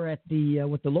you were at the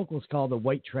what the locals call the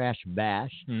White Trash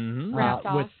Bash. Mm-hmm. Raft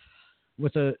off.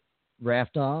 With a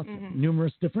raft off,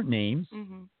 numerous different names.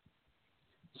 Mm-hmm.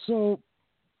 So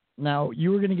now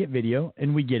you were going to get video,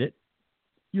 and we get it.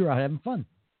 You were out having fun.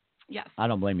 Yes. I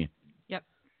don't blame you. Yep.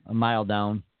 A mile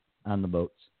down on the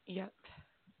boats. Yep.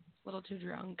 A little too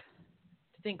drunk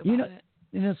to think about it.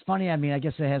 And it's funny. I mean, I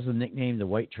guess it has the nickname, the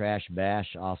White Trash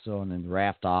Bash also, and then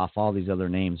Raft Off, all these other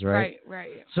names, right?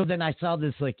 Right. So then I saw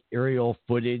this, like, aerial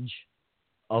footage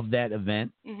of that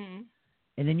event. Mm-hmm.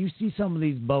 And then you see some of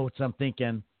these boats, I'm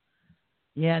thinking,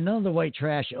 yeah, none of the white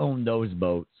trash own those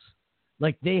boats.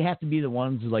 Like, they have to be the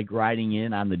ones, like, riding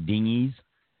in on the dinghies.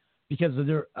 Because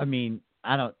they're, I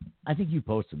think you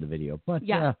posted the video. But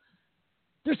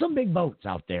there's some big boats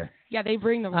out there. Yeah, they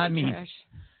bring the white trash.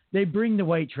 They bring the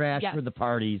white trash for the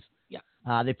parties.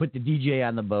 Yeah. They put the DJ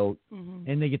on the boat,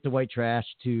 and they get the white trash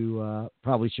to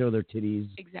probably show their titties.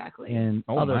 Exactly. And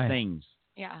other things.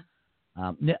 Yeah.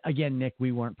 Again, Nick,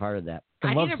 we weren't part of that.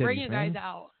 I need to bring you guys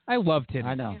out. I love titties.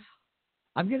 I know. Yeah.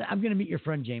 I'm gonna meet your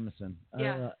friend Jameson.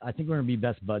 Yeah. I think we're gonna be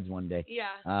best buds one day.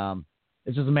 Yeah.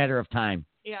 It's just a matter of time.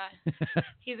 Yeah.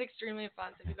 He's extremely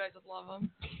offensive. You guys would love him.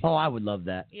 Oh, I would love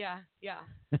that. Yeah.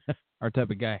 Our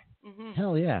type of guy. Mm-hmm.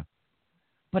 Hell yeah.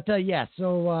 But so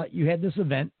you had this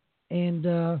event,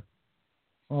 and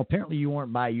apparently you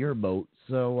weren't by your boat.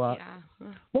 So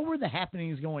what were the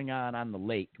happenings going on the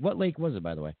lake? What lake was it,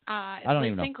 by the way? I don't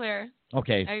even know. St. Clair.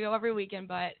 Okay. I go every weekend,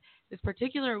 but this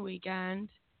particular weekend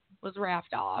was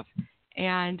Raft Off,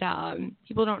 and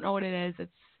people don't know what it is.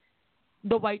 It's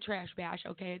the White Trash Bash.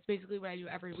 Okay, it's basically what I do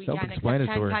every weekend, except 10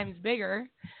 times bigger.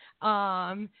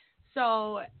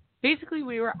 So basically,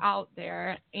 we were out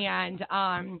there, and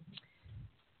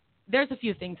there's a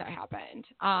few things that happened.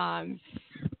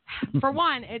 For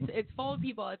one, it's full of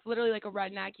people. It's literally like a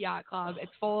redneck yacht club.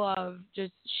 It's full of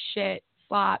just shit,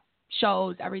 slop,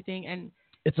 shows, everything, and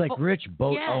it's like rich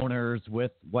boat owners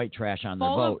with white trash on their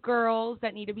boat. Full of girls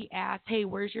that need to be asked, hey,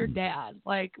 where's your dad?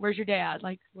 Like, where's your dad?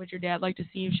 Like, would your dad like to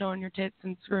see you showing your tits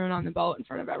and screwing on the boat in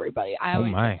front of everybody? I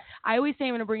always say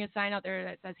I'm going to bring a sign out there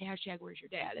that says, hashtag where's your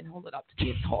dad, and hold it up to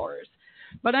these whores.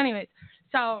 But anyways,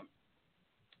 so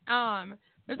there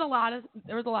was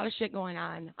a lot of shit going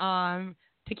on.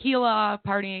 Tequila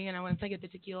partying, and once I get the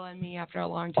tequila in me after a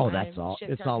long time, that's all.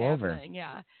 Shit it's starts all happening. over.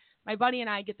 Yeah. My buddy and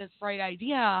I get this bright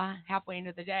idea halfway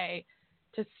into the day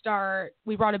to start.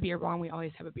 We brought a beer bong. We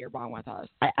always have a beer bong with us.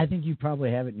 I think you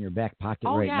probably have it in your back pocket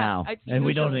now, it's and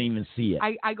we don't even see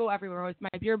it. I go everywhere with my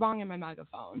beer bong and my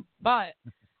megaphone. But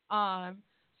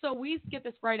so we get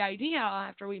this bright idea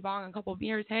after we bong a couple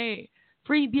beers. Hey,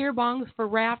 free beer bongs for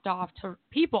Raft Off to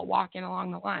people walking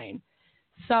along the line.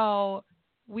 So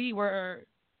we were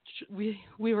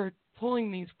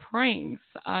pulling these pranks.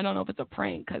 I don't know if it's a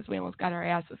prank because we almost got our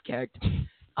asses kicked.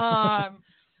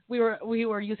 We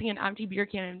were using an empty beer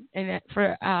can in it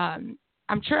for. I'm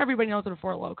sure everybody knows what a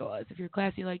Four Loko is. If you're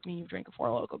classy like me, you've drank a Four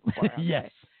Loko before. Okay? Yes.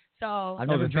 So I've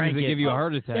never drank it. Give you a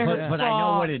heart attack. But I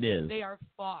know what it is. They are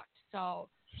fucked. So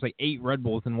it's like 8 Red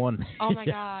Bulls in one. Oh my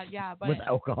God, yeah. But with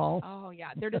alcohol. Oh yeah,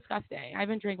 they're disgusting. I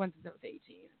haven't drank one since I was 18,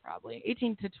 probably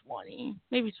 18 to 20,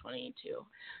 maybe 22.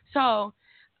 So.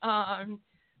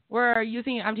 We're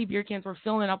using empty beer cans. We're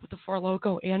filling it up with the Four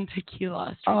Loko and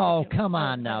tequila. Oh, come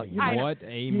on now! What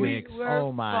a mix!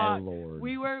 Oh my Lord!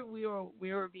 We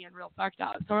were being real fucked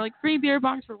up. So we're like, free beer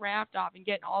bongs for Raft Off, and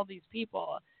getting all these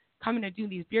people coming to do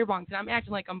these beer bongs, and I'm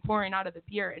acting like I'm pouring out of the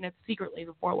beer, and it's secretly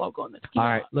the Four Loko and the tequila.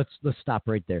 All right, let's stop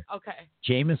right there. Okay.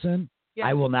 Jameson,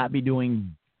 I will not be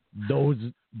doing those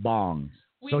bongs.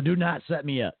 So do not set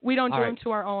me up. We don't do All them right.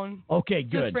 to our own. Okay,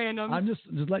 good. Just random. I'm just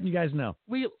letting you guys know.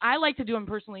 I like to do them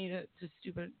personally to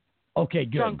stupid Okay,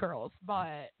 good. drunk girls,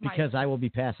 but Because I will be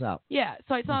passed out. yeah.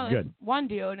 So I saw this Good. one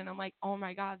dude, and I'm like, oh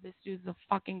my god, this dude's a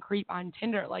fucking creep on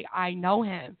Tinder. Like I know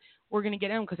him. We're gonna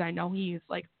get him because I know he's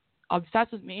like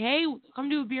obsessed with me. Hey, come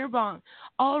do a beer bong.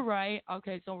 All right.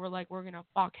 Okay, so we're gonna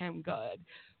fuck him good.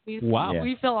 Wow. Yeah.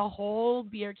 We fill a whole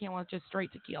beer can with just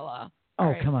straight tequila. Oh,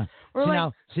 All right. come on. We're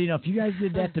See, now, if you guys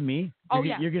did that to me, Oh,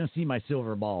 you're going to see my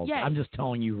silver balls. Yeah. I'm just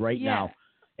telling you right Yeah. now.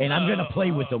 And I'm going to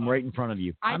play with them right in front of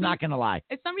you. I'm not going to lie.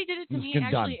 If somebody did it to It's me, good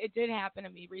actually, done. it did happen to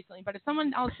me recently. But if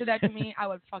someone else did that to me, I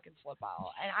would fucking flip out.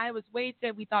 And I was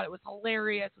wasted. We thought it was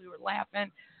hilarious. We were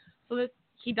laughing. So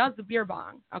he does the beer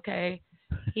bong, okay?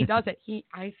 He does it.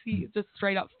 I see just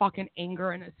straight up fucking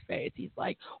anger in his face. He's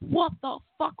like, "What the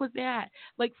fuck was that?"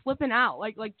 Like flipping out,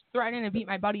 like threatening to beat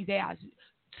my buddy's ass.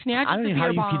 Snatches I don't the know how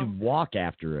beer you bong. could walk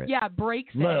after it. Yeah,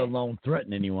 breaks Let it. alone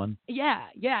threaten anyone. Yeah,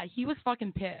 he was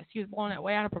fucking pissed. He was blowing it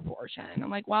way out of proportion. I'm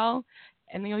like, well,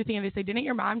 and the only thing they say, didn't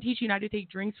your mom teach you not to take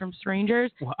drinks from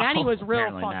strangers? Wow. Then he was real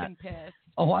Apparently fucking pissed.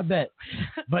 Oh, I bet.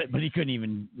 But he couldn't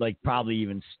even, probably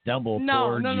even stumble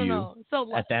towards you No.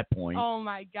 So at that point. oh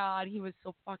my god, he was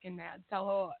so fucking mad.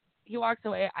 So he walks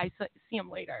away. I see him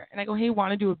later, and I go, "Hey,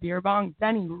 want to do a beer bong?"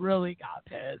 Then he really got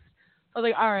pissed. I was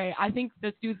like, "All right, I think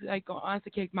this dude's wants to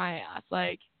kick my ass."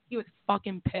 Like he was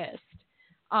fucking pissed.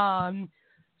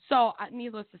 So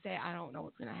needless to say, I don't know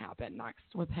what's gonna happen next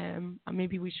with him.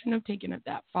 Maybe we shouldn't have taken it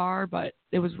that far, but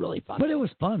it was really fun. But it was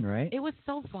fun, right? It was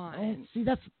so fun. See,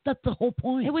 that's the whole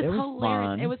point. It was hilarious.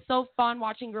 fun. It was so fun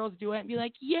watching girls do it and be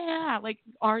like, "Yeah, like,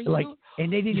 are you?"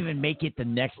 And they didn't even make it the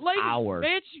next hour.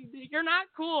 Bitch, you're not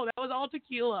cool. That was all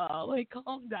tequila. Like,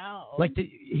 calm down.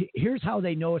 Here's how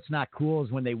they know it's not cool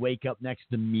is when they wake up next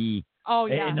to me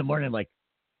in the morning, like,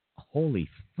 holy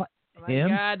fuck. Oh my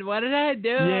God, what did I do?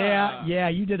 Yeah,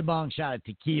 you did a bong shot of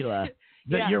tequila.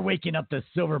 Yeah. You're waking up the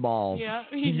silver balls. Yeah.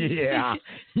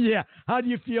 Yeah. How do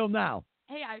you feel now?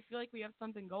 Hey, I feel like we have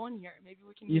something going here. Maybe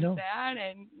we can use that,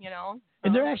 and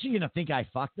And they're actually gonna think I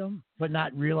fucked them, but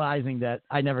not realizing that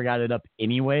I never got it up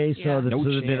anyway. Yeah. So they'll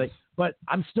be chance. like, but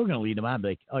I'm still gonna lead them on. Be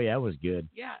like, oh yeah, it was good.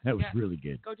 Yeah. That was really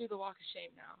good. Go do the walk of shame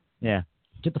now. Yeah.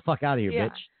 Get the fuck out of here, Yeah.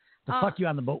 bitch. The fuck you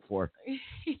on the boat for?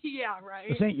 Yeah, right.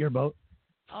 This ain't your boat.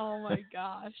 Oh my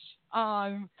gosh.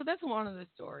 So that's one of the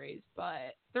stories,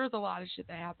 but there was a lot of shit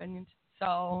that happened.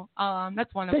 So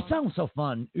that's one of them. They sound so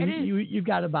fun. It is. You've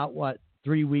got about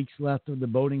 3 weeks left of the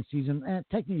boating season.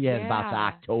 Technically, it's about to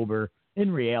October in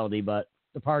reality, but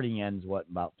the partying ends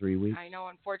about 3 weeks. I know,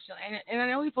 unfortunately, and I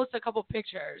know we posted a couple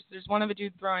pictures. There's one of a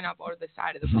dude throwing up over the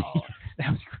side of the boat.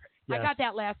 That was great. I Yes. got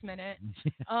that last minute.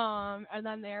 And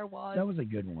then there was That was a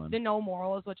good one. the no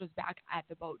morals, which was back at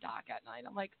the boat dock at night.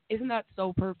 I'm like, isn't that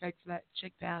so perfect? That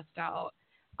chick passed out.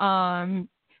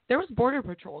 There was border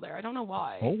patrol there. I don't know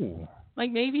why. Oh.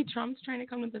 Like maybe Trump's trying to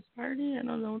come to this party. I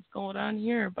don't know what's going on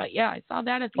here, but yeah, I saw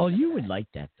that at the. Oh, you would like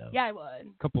that though. Yeah, I would.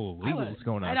 A couple of legals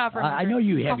going on. I'd offer him I know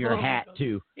you have couple your of hat legals.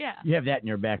 too. Yeah. You have that in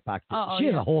your back pocket. Oh, She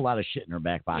has yeah. a whole lot of shit in her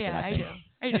back pocket. Yeah, I think.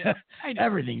 I do. I do.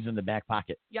 Everything's in the back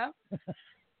pocket. Yep.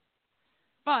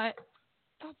 But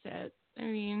that's it. I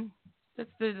mean, that's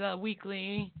the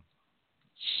weekly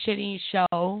shitty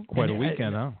show. Quite a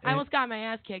weekend, huh? I almost got my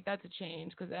ass kicked. That's a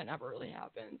change because that never really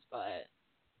happens. But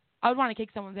I would want to kick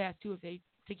someone's ass too if they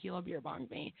tequila beer bonged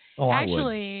me. Oh, I would.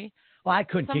 Actually, Well, I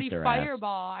couldn't somebody kick their ass.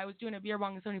 fireball. I was doing a beer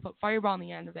bong and somebody put fireball on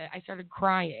the end of it. I started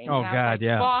crying. Oh, and I was God, like,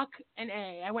 yeah. Fuck an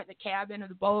A. I went in the cabin of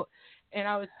the boat and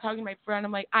I was talking to my friend.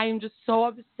 I'm like, I am just so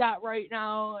upset right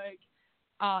now. Like,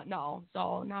 no.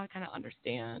 So now I kind of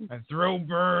understand. My throat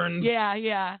burns.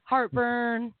 Yeah.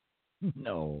 Heartburn.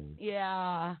 No.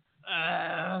 Yeah.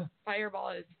 Fireball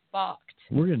is fucked.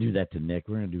 We're gonna do that to Nick.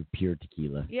 We're gonna do pure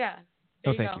tequila. Yeah.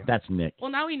 Oh, There thank go. you. That's Nick.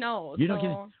 Well, now we know. You don't so.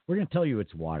 get. We're gonna tell you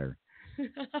it's water.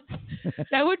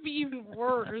 That would be even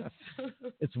worse.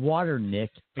 It's water, Nick.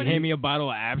 They hand me a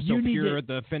bottle of Absol You need Pure to- at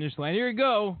the finish line. Here you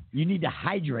go. You need to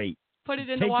hydrate. Put it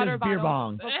in Take the water this beer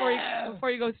bottle bong.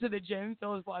 before he goes to the gym.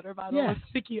 Fill his water bottle Yeah. with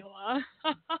tequila.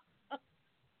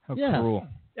 How Yeah. cruel.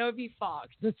 That would be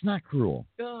fucked. That's not cruel.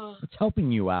 Ugh. It's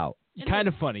helping you out. Kind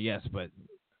of funny, yes, but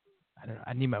I don't know.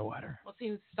 I need my water. We'll see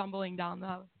who's stumbling down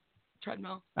the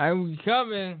treadmill. I'm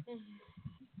coming.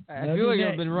 I That'd feel be like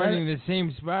I've Nick. been running the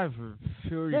same spot for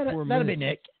 34 That'll minutes. be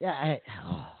Nick. Yeah.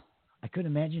 I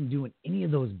couldn't imagine doing any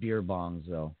of those beer bongs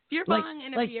though. Beer bong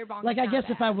and a beer bong. Like is I not guess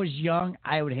if bad. I was young,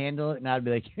 I would handle it and I'd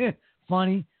be like,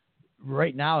 funny.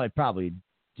 Right now, I'd probably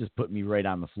just put me right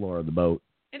on the floor of the boat.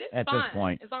 It is at fun, this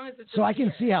point. as long as it's So just I can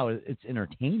beer. see how it's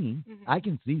entertaining. Mhm. I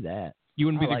can see that. You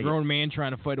wouldn't be I the like grown man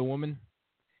trying to fight a woman?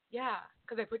 Yeah,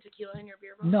 Because I put tequila in your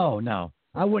beer bottle? No.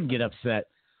 I wouldn't get upset.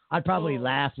 I'd probably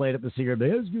laugh, light up the cigarette, but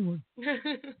that's a good one.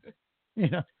 You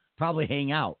know, probably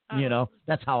hang out. You know,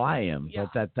 that's how I am. Yeah.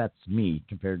 But that's me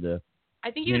compared to.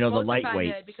 I think he was most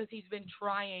offended because he's been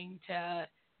trying to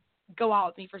go out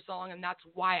with me for so long, and that's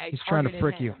why I He's trying to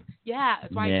frick him. you. Yeah,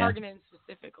 that's why I targeted him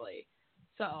specifically.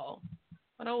 So,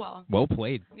 but oh well. Well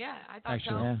played. Yeah, I thought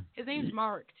Actually, so. yeah. His name's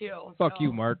Mark, too. Fuck so.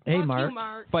 you, Mark. Hey, Fuck Mark. you,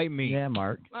 Mark. Fight me. Yeah,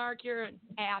 Mark. Mark, you're an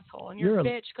asshole, and you're a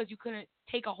bitch because you couldn't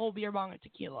take a whole beer bong of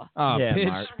tequila. Yeah, pitch,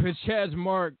 Mark. pitch has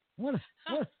Mark. What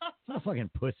a fucking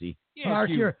pussy. Yeah. Mark,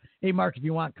 you. hey, Mark, if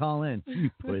you want, call in. You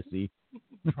pussy.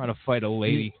 Trying to fight a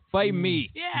lady. Fight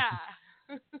me. Yeah.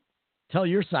 Tell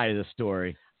your side of the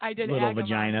story. I did Little egg him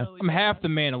vagina. on really I'm half bad. the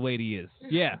man a lady is.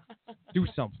 Yeah. Do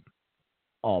something.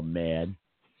 Oh, man.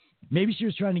 Maybe she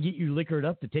was trying to get you liquored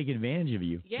up to take advantage of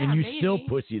you. Yeah, and you maybe. still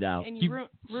pussied out. And you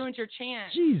ruined your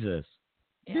chance. Jesus.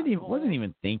 Yeah, Wasn't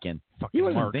even thinking. Fucking He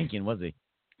wasn't Mark. thinking, was he?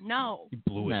 No. You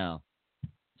blew it. No.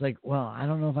 It's like, well, I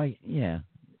don't know if I, yeah.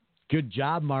 Good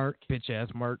job, Mark. Bitch ass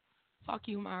Mark. Fuck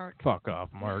you, Mark. Fuck off,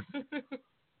 Mark.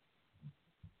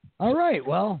 All right,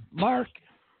 well, Mark.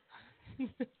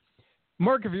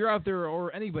 Mark, if you're out there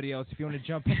or anybody else, if you want to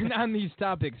jump in on these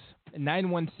topics,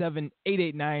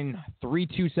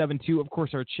 917-889-3272. Of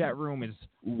course, our chat room is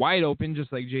wide open,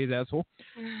 just like Jay's asshole.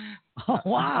 Oh,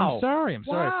 wow. I'm sorry.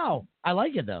 Wow. I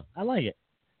like it, though. I like it.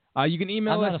 You can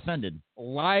email I'm us not offended.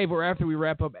 live or after we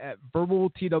wrap up at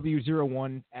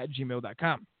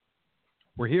verbaltw01@gmail.com.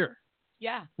 We're here.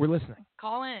 Yeah. We're listening.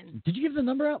 Call in. Did you give the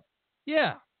number out?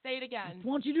 Yeah. Say it again.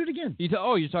 Why don't you do it again? You're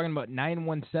talking about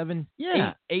 917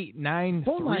 Yeah. 889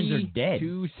 Phone lines are dead.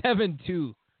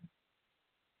 3272.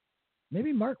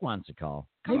 Maybe Mark wants to call.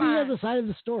 Come Maybe he has on. a side of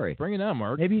the story. Bring it on,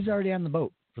 Mark. Maybe he's already on the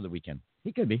boat for the weekend.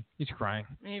 He could be. He's crying.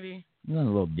 Maybe. He's on a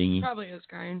little dinghy. Probably is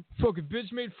crying. Fucking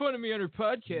bitch made fun of me on her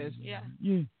podcast. Yeah.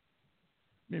 Yeah.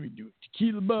 Maybe do a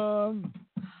tequila bomb.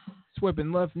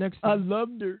 Swiping left next to I me.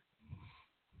 loved her.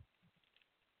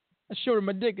 I showed her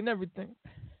my dick and everything.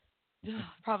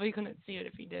 Probably couldn't see it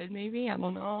if he did, maybe. I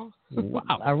don't know. Wow.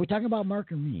 Are we talking about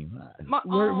Mark or me?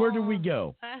 Where do we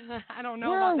go? I don't know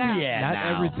Where about are that. we at? Not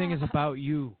now. everything is about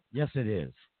you. Yes, it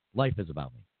is. Life is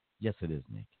about me. Yes, it is,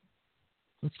 Nick.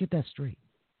 Let's get that straight.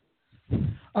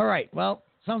 All right. Well,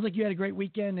 sounds like you had a great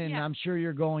weekend, and Yeah. I'm sure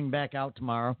you're going back out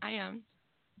tomorrow. I am.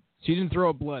 So you didn't throw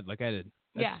up blood like I did.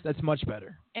 Yeah. That's much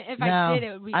better. If No, I did,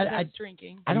 it would be because I I- was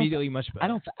drinking. I don't- Immediately much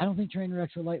better. I don't think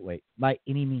Trainwrecks are lightweight by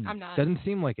any means. I'm not. Doesn't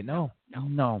seem like it. No.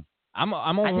 No. I'm I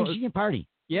almost. think she can party.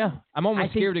 Yeah. I'm almost I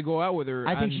think- scared to go out with her.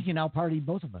 I think she can out party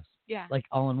both of us, Yeah. like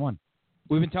all in one.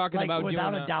 We've been talking Like about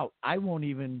without doing a doubt. I won't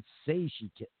even say she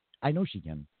can. I know she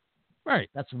can. Right.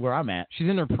 That's where I'm at. She's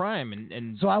in her prime,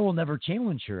 and So I will never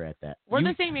challenge her at that. We're You-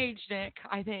 the same age, Nick,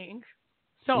 I think.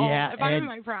 So Yeah, if I'm in and-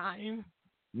 my prime.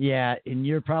 Yeah, and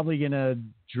you're probably gonna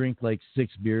drink like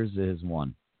 6 beers as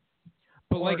one.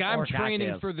 but like or I'm training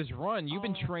cocktails. for this run. You've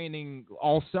been Oh. training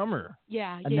all summer.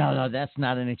 Yeah. No, that's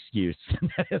not an excuse.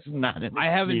 That is not an excuse. I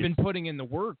haven't been putting in the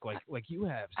work like you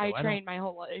have. So I don't- trained my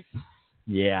whole life.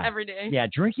 Yeah. Every day. Yeah,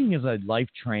 drinking is a life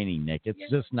training, Nick. It's Yeah.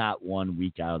 just not 1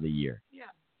 week out of the year. Yeah,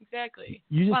 exactly.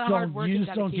 You A just lot of hard don't. work You and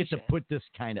just don't get to dedication. put this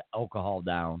kind of alcohol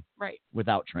down Right.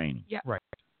 without training. Yeah. Right.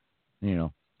 You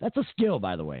know, that's a skill,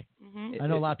 by the way. hmm I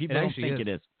know a lot of people don't actually think is. it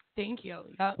is. Thank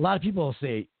you. Yep. A lot of people will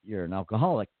say you're an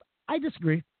alcoholic. I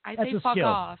disagree. I That's say a fuck skill.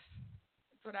 off.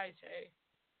 That's what I say.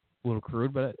 A little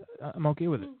crude, but I'm okay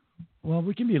with it. Well,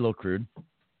 we can be a little crude.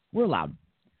 We're allowed.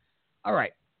 All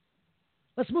right.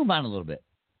 Let's move on a little bit.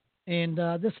 And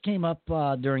this came up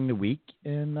during the week,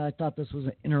 and I thought this was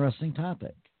an interesting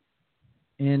topic.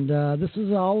 And this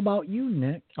is all about you,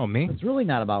 Nick. Oh, me? It's really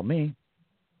not about me.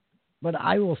 But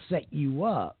I will set you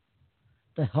up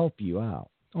to help you out.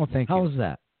 Oh, thank you. How's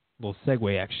that? Little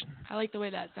segue action. I like the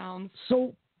way that sounds.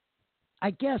 So,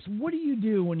 I guess, what do you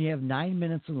do when you have 9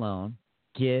 minutes alone?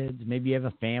 Kids, maybe you have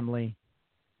a family,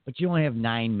 but you only have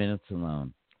 9 minutes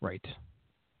alone. Right.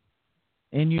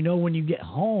 And you know when you get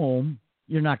home,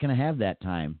 you're not going to have that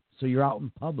time. So you're out in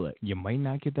public. You might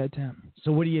not get that time.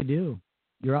 So what do?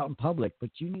 You're out in public, but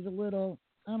you need a little,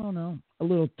 I don't know, a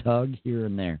little tug here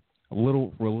and there. A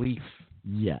little relief.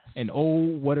 Yes. And oh,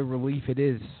 what a relief it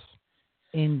is.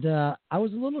 And I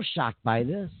was a little shocked by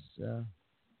this.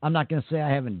 I'm not going to say I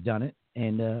haven't done it.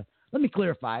 And let me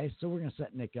clarify. So we're going to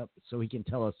set Nick up so he can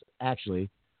tell us actually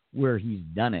where he's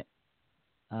done it.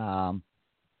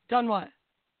 Done what?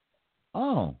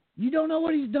 Oh, you don't know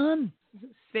what he's done?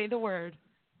 Say the word.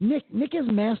 Nick has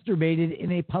masturbated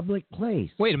in a public place.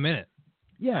 Wait a minute.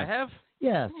 Yeah. I have?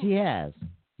 Yes, he has.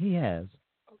 He has.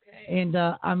 Okay. And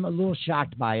I'm a little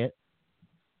shocked by it.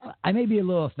 I may be a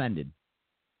little offended.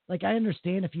 like I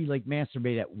understand if you like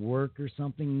masturbate at work or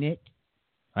something, Nick.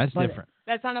 That's But- different.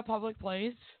 That's on a public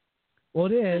place. Well,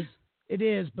 it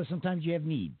is, but sometimes you have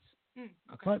needs.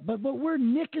 Okay. But where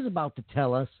Nick is about to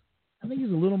tell us, I think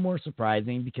is a little more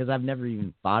surprising because I've never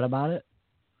even thought about it.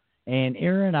 And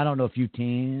Aaron, I don't know if you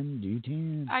tan. Do you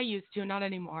tan? I used to, not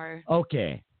anymore.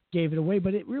 Okay, gave it away,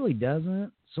 but it really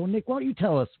doesn't. So Nick, why don't you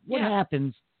tell us what Yeah.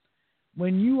 happens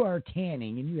when you are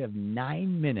tanning and you have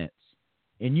 9 minutes,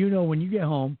 and you know when you get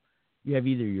home, you have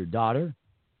either your daughter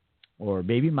or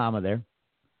baby mama there,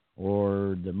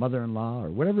 or the mother-in-law, or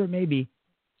whatever it may be.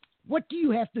 What do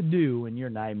you have to do in your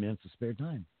 9 minutes of spare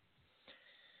time?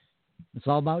 It's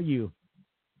all about you.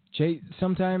 Jay,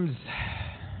 sometimes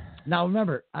Now,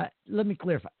 remember, let me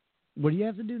clarify. What do you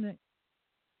have to do, Nick?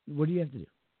 What do you have to do?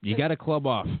 you got to club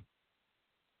off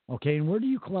Okay, and where do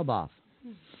you club off?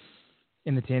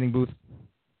 in the tanning booth.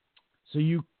 So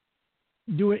you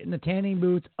do it in the tanning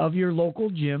booth of your local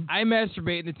gym. I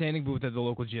masturbate in the tanning booth at the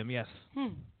local gym, yes.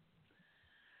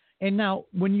 And now,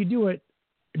 when you do it,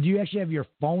 do you actually have your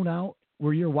phone out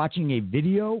where you're watching a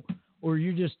video, or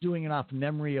you're just doing it off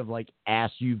memory of, like,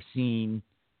 ass you've seen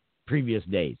previous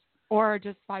days? Or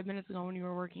just 5 minutes ago when you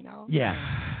were working out. Yeah.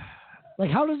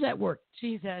 Like, how does that work?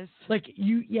 Jesus. Like,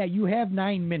 you have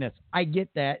 9 minutes. I get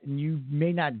that, and you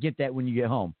may not get that when you get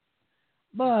home.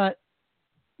 But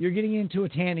you're getting into a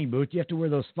tanning booth. You have to wear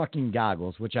those fucking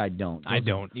goggles, which I don't. I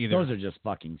don't either. Those are just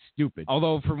fucking stupid.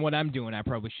 Although, from what I'm doing, I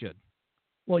probably should.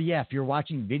 Well, yeah, if you're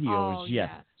watching videos, Oh, yes.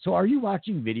 yeah. So are you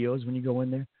watching videos when you go in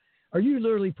there? Are you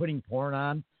literally putting porn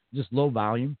on, just low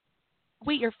volume?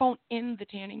 Wait, your phone in the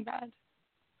tanning bed?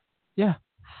 Yeah.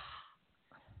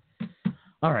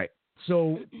 All right.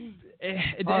 So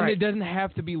It doesn't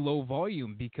have to be low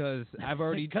volume because I've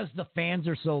already... because the fans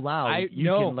are so loud, I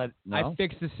no?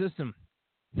 fixed the system.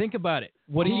 Think about it.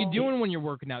 What are you Oh. doing when you're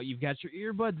working out? You've got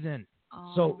your earbuds in.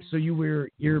 Oh. So you wear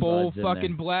earbuds Full in fucking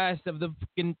there. blast of the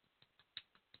fucking...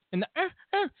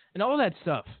 And all that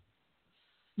stuff.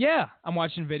 Yeah, I'm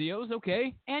watching videos,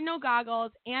 okay. And no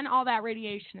goggles and all that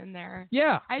radiation in there.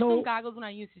 Yeah. I had So- some goggles when I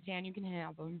used to tan. You can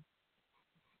have them.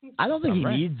 I don't think he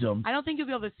All right. needs them. I don't think you'll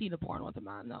be able to see the porn with them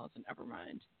on, though, so never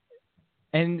mind.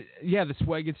 And, yeah, the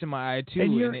sweat gets in my eye, too.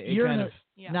 And you're it kind in of...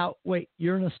 Yeah. Now, wait,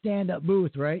 you're in a stand-up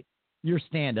booth, right? You're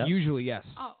stand-up. Usually, yes.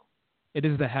 Oh. It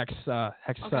is the hex.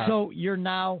 Okay. So you're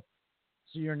now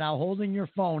holding your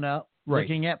phone up, Right.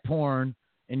 looking at porn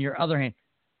in your other hand.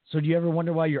 So do you ever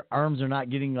wonder why your arms are not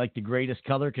getting like the greatest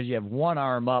color? Because you have one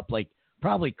arm up, like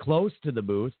probably close to the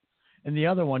booth, and the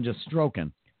other one just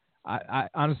stroking. I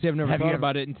honestly have never Have you thought ever-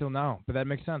 about it until now, but that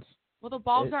makes sense. Well, the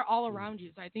balls are all around you,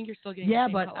 so I think you're still getting Yeah, the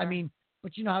same but color. I mean,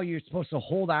 but you know how you're supposed to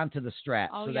hold on to the strap,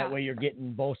 Oh, so yeah. that way you're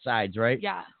getting both sides, right?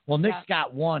 Yeah. Well, Nick's Yeah.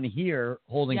 got one here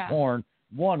holding Yeah. porn,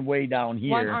 one way down here.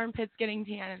 One armpit's getting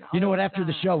tan. And You know what? other's After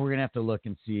the not. show, we're gonna have to look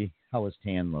and see how his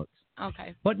tan looks.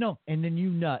 Okay. But no, and then you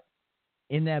nut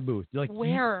in that booth. Like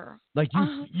Where?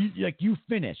 you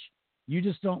finish. You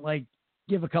just don't like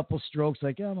give a couple strokes.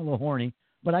 Like, I'm a little horny,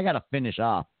 but I got to finish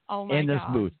off Oh, my in this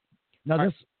God. booth. Now All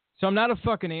this. So I'm not a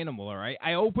fucking animal, all right?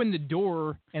 I open the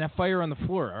door and I fire on the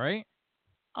floor, all right?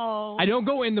 Oh. I don't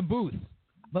go in the booth.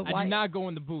 But I why do not go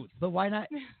in the booth. But why not?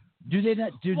 Do they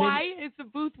not? Do Why is the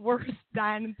booth worse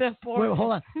than the floor? Wait,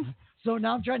 hold on. So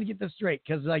now I'm trying to get this straight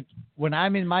because, like, when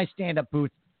I'm in my stand-up booth,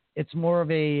 it's more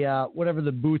of a whatever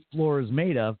the booth floor is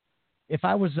made of. If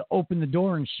I was to open the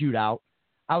door and shoot out,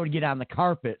 I would get on the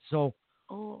carpet. So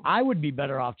Oh. I would be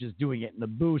better off just doing it in the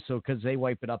booth, so because they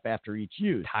wipe it up after each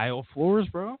use. Tile floors,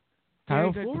 bro. Very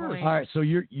Tile good floors. point. All right, so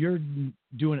you're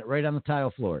doing it right on the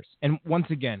tile floors. And once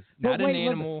again, not But wait, an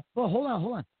animal. Well, hold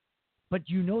on. But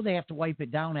you know they have to wipe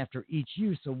it down after each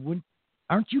use. So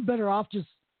aren't you better off just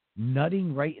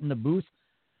nutting right in the booth?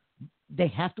 They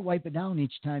have to wipe it down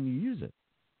each time you use it.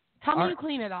 Tell me Are- you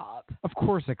clean it up. Of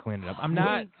course I clean it up. I'm Oh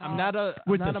not my I'm not a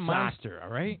With I'm not the a sock. monster, all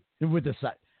right? With the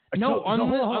side. No, hold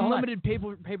on. unlimited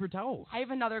paper towels. I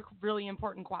have another really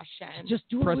important question. Just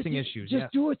do it with Pressing your, issues, Just yes.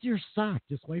 do it with your sock.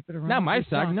 Just wipe it around. Not with my your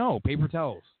sock, no, paper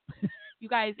towels. You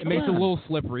guys, It makes it a on. little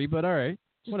slippery, but all right.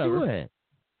 Just whatever. do it.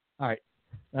 All right.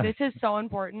 this is so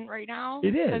important right now. It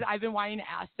is. Because I've been wanting to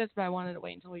ask this, but I wanted to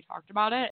wait until we talked about it.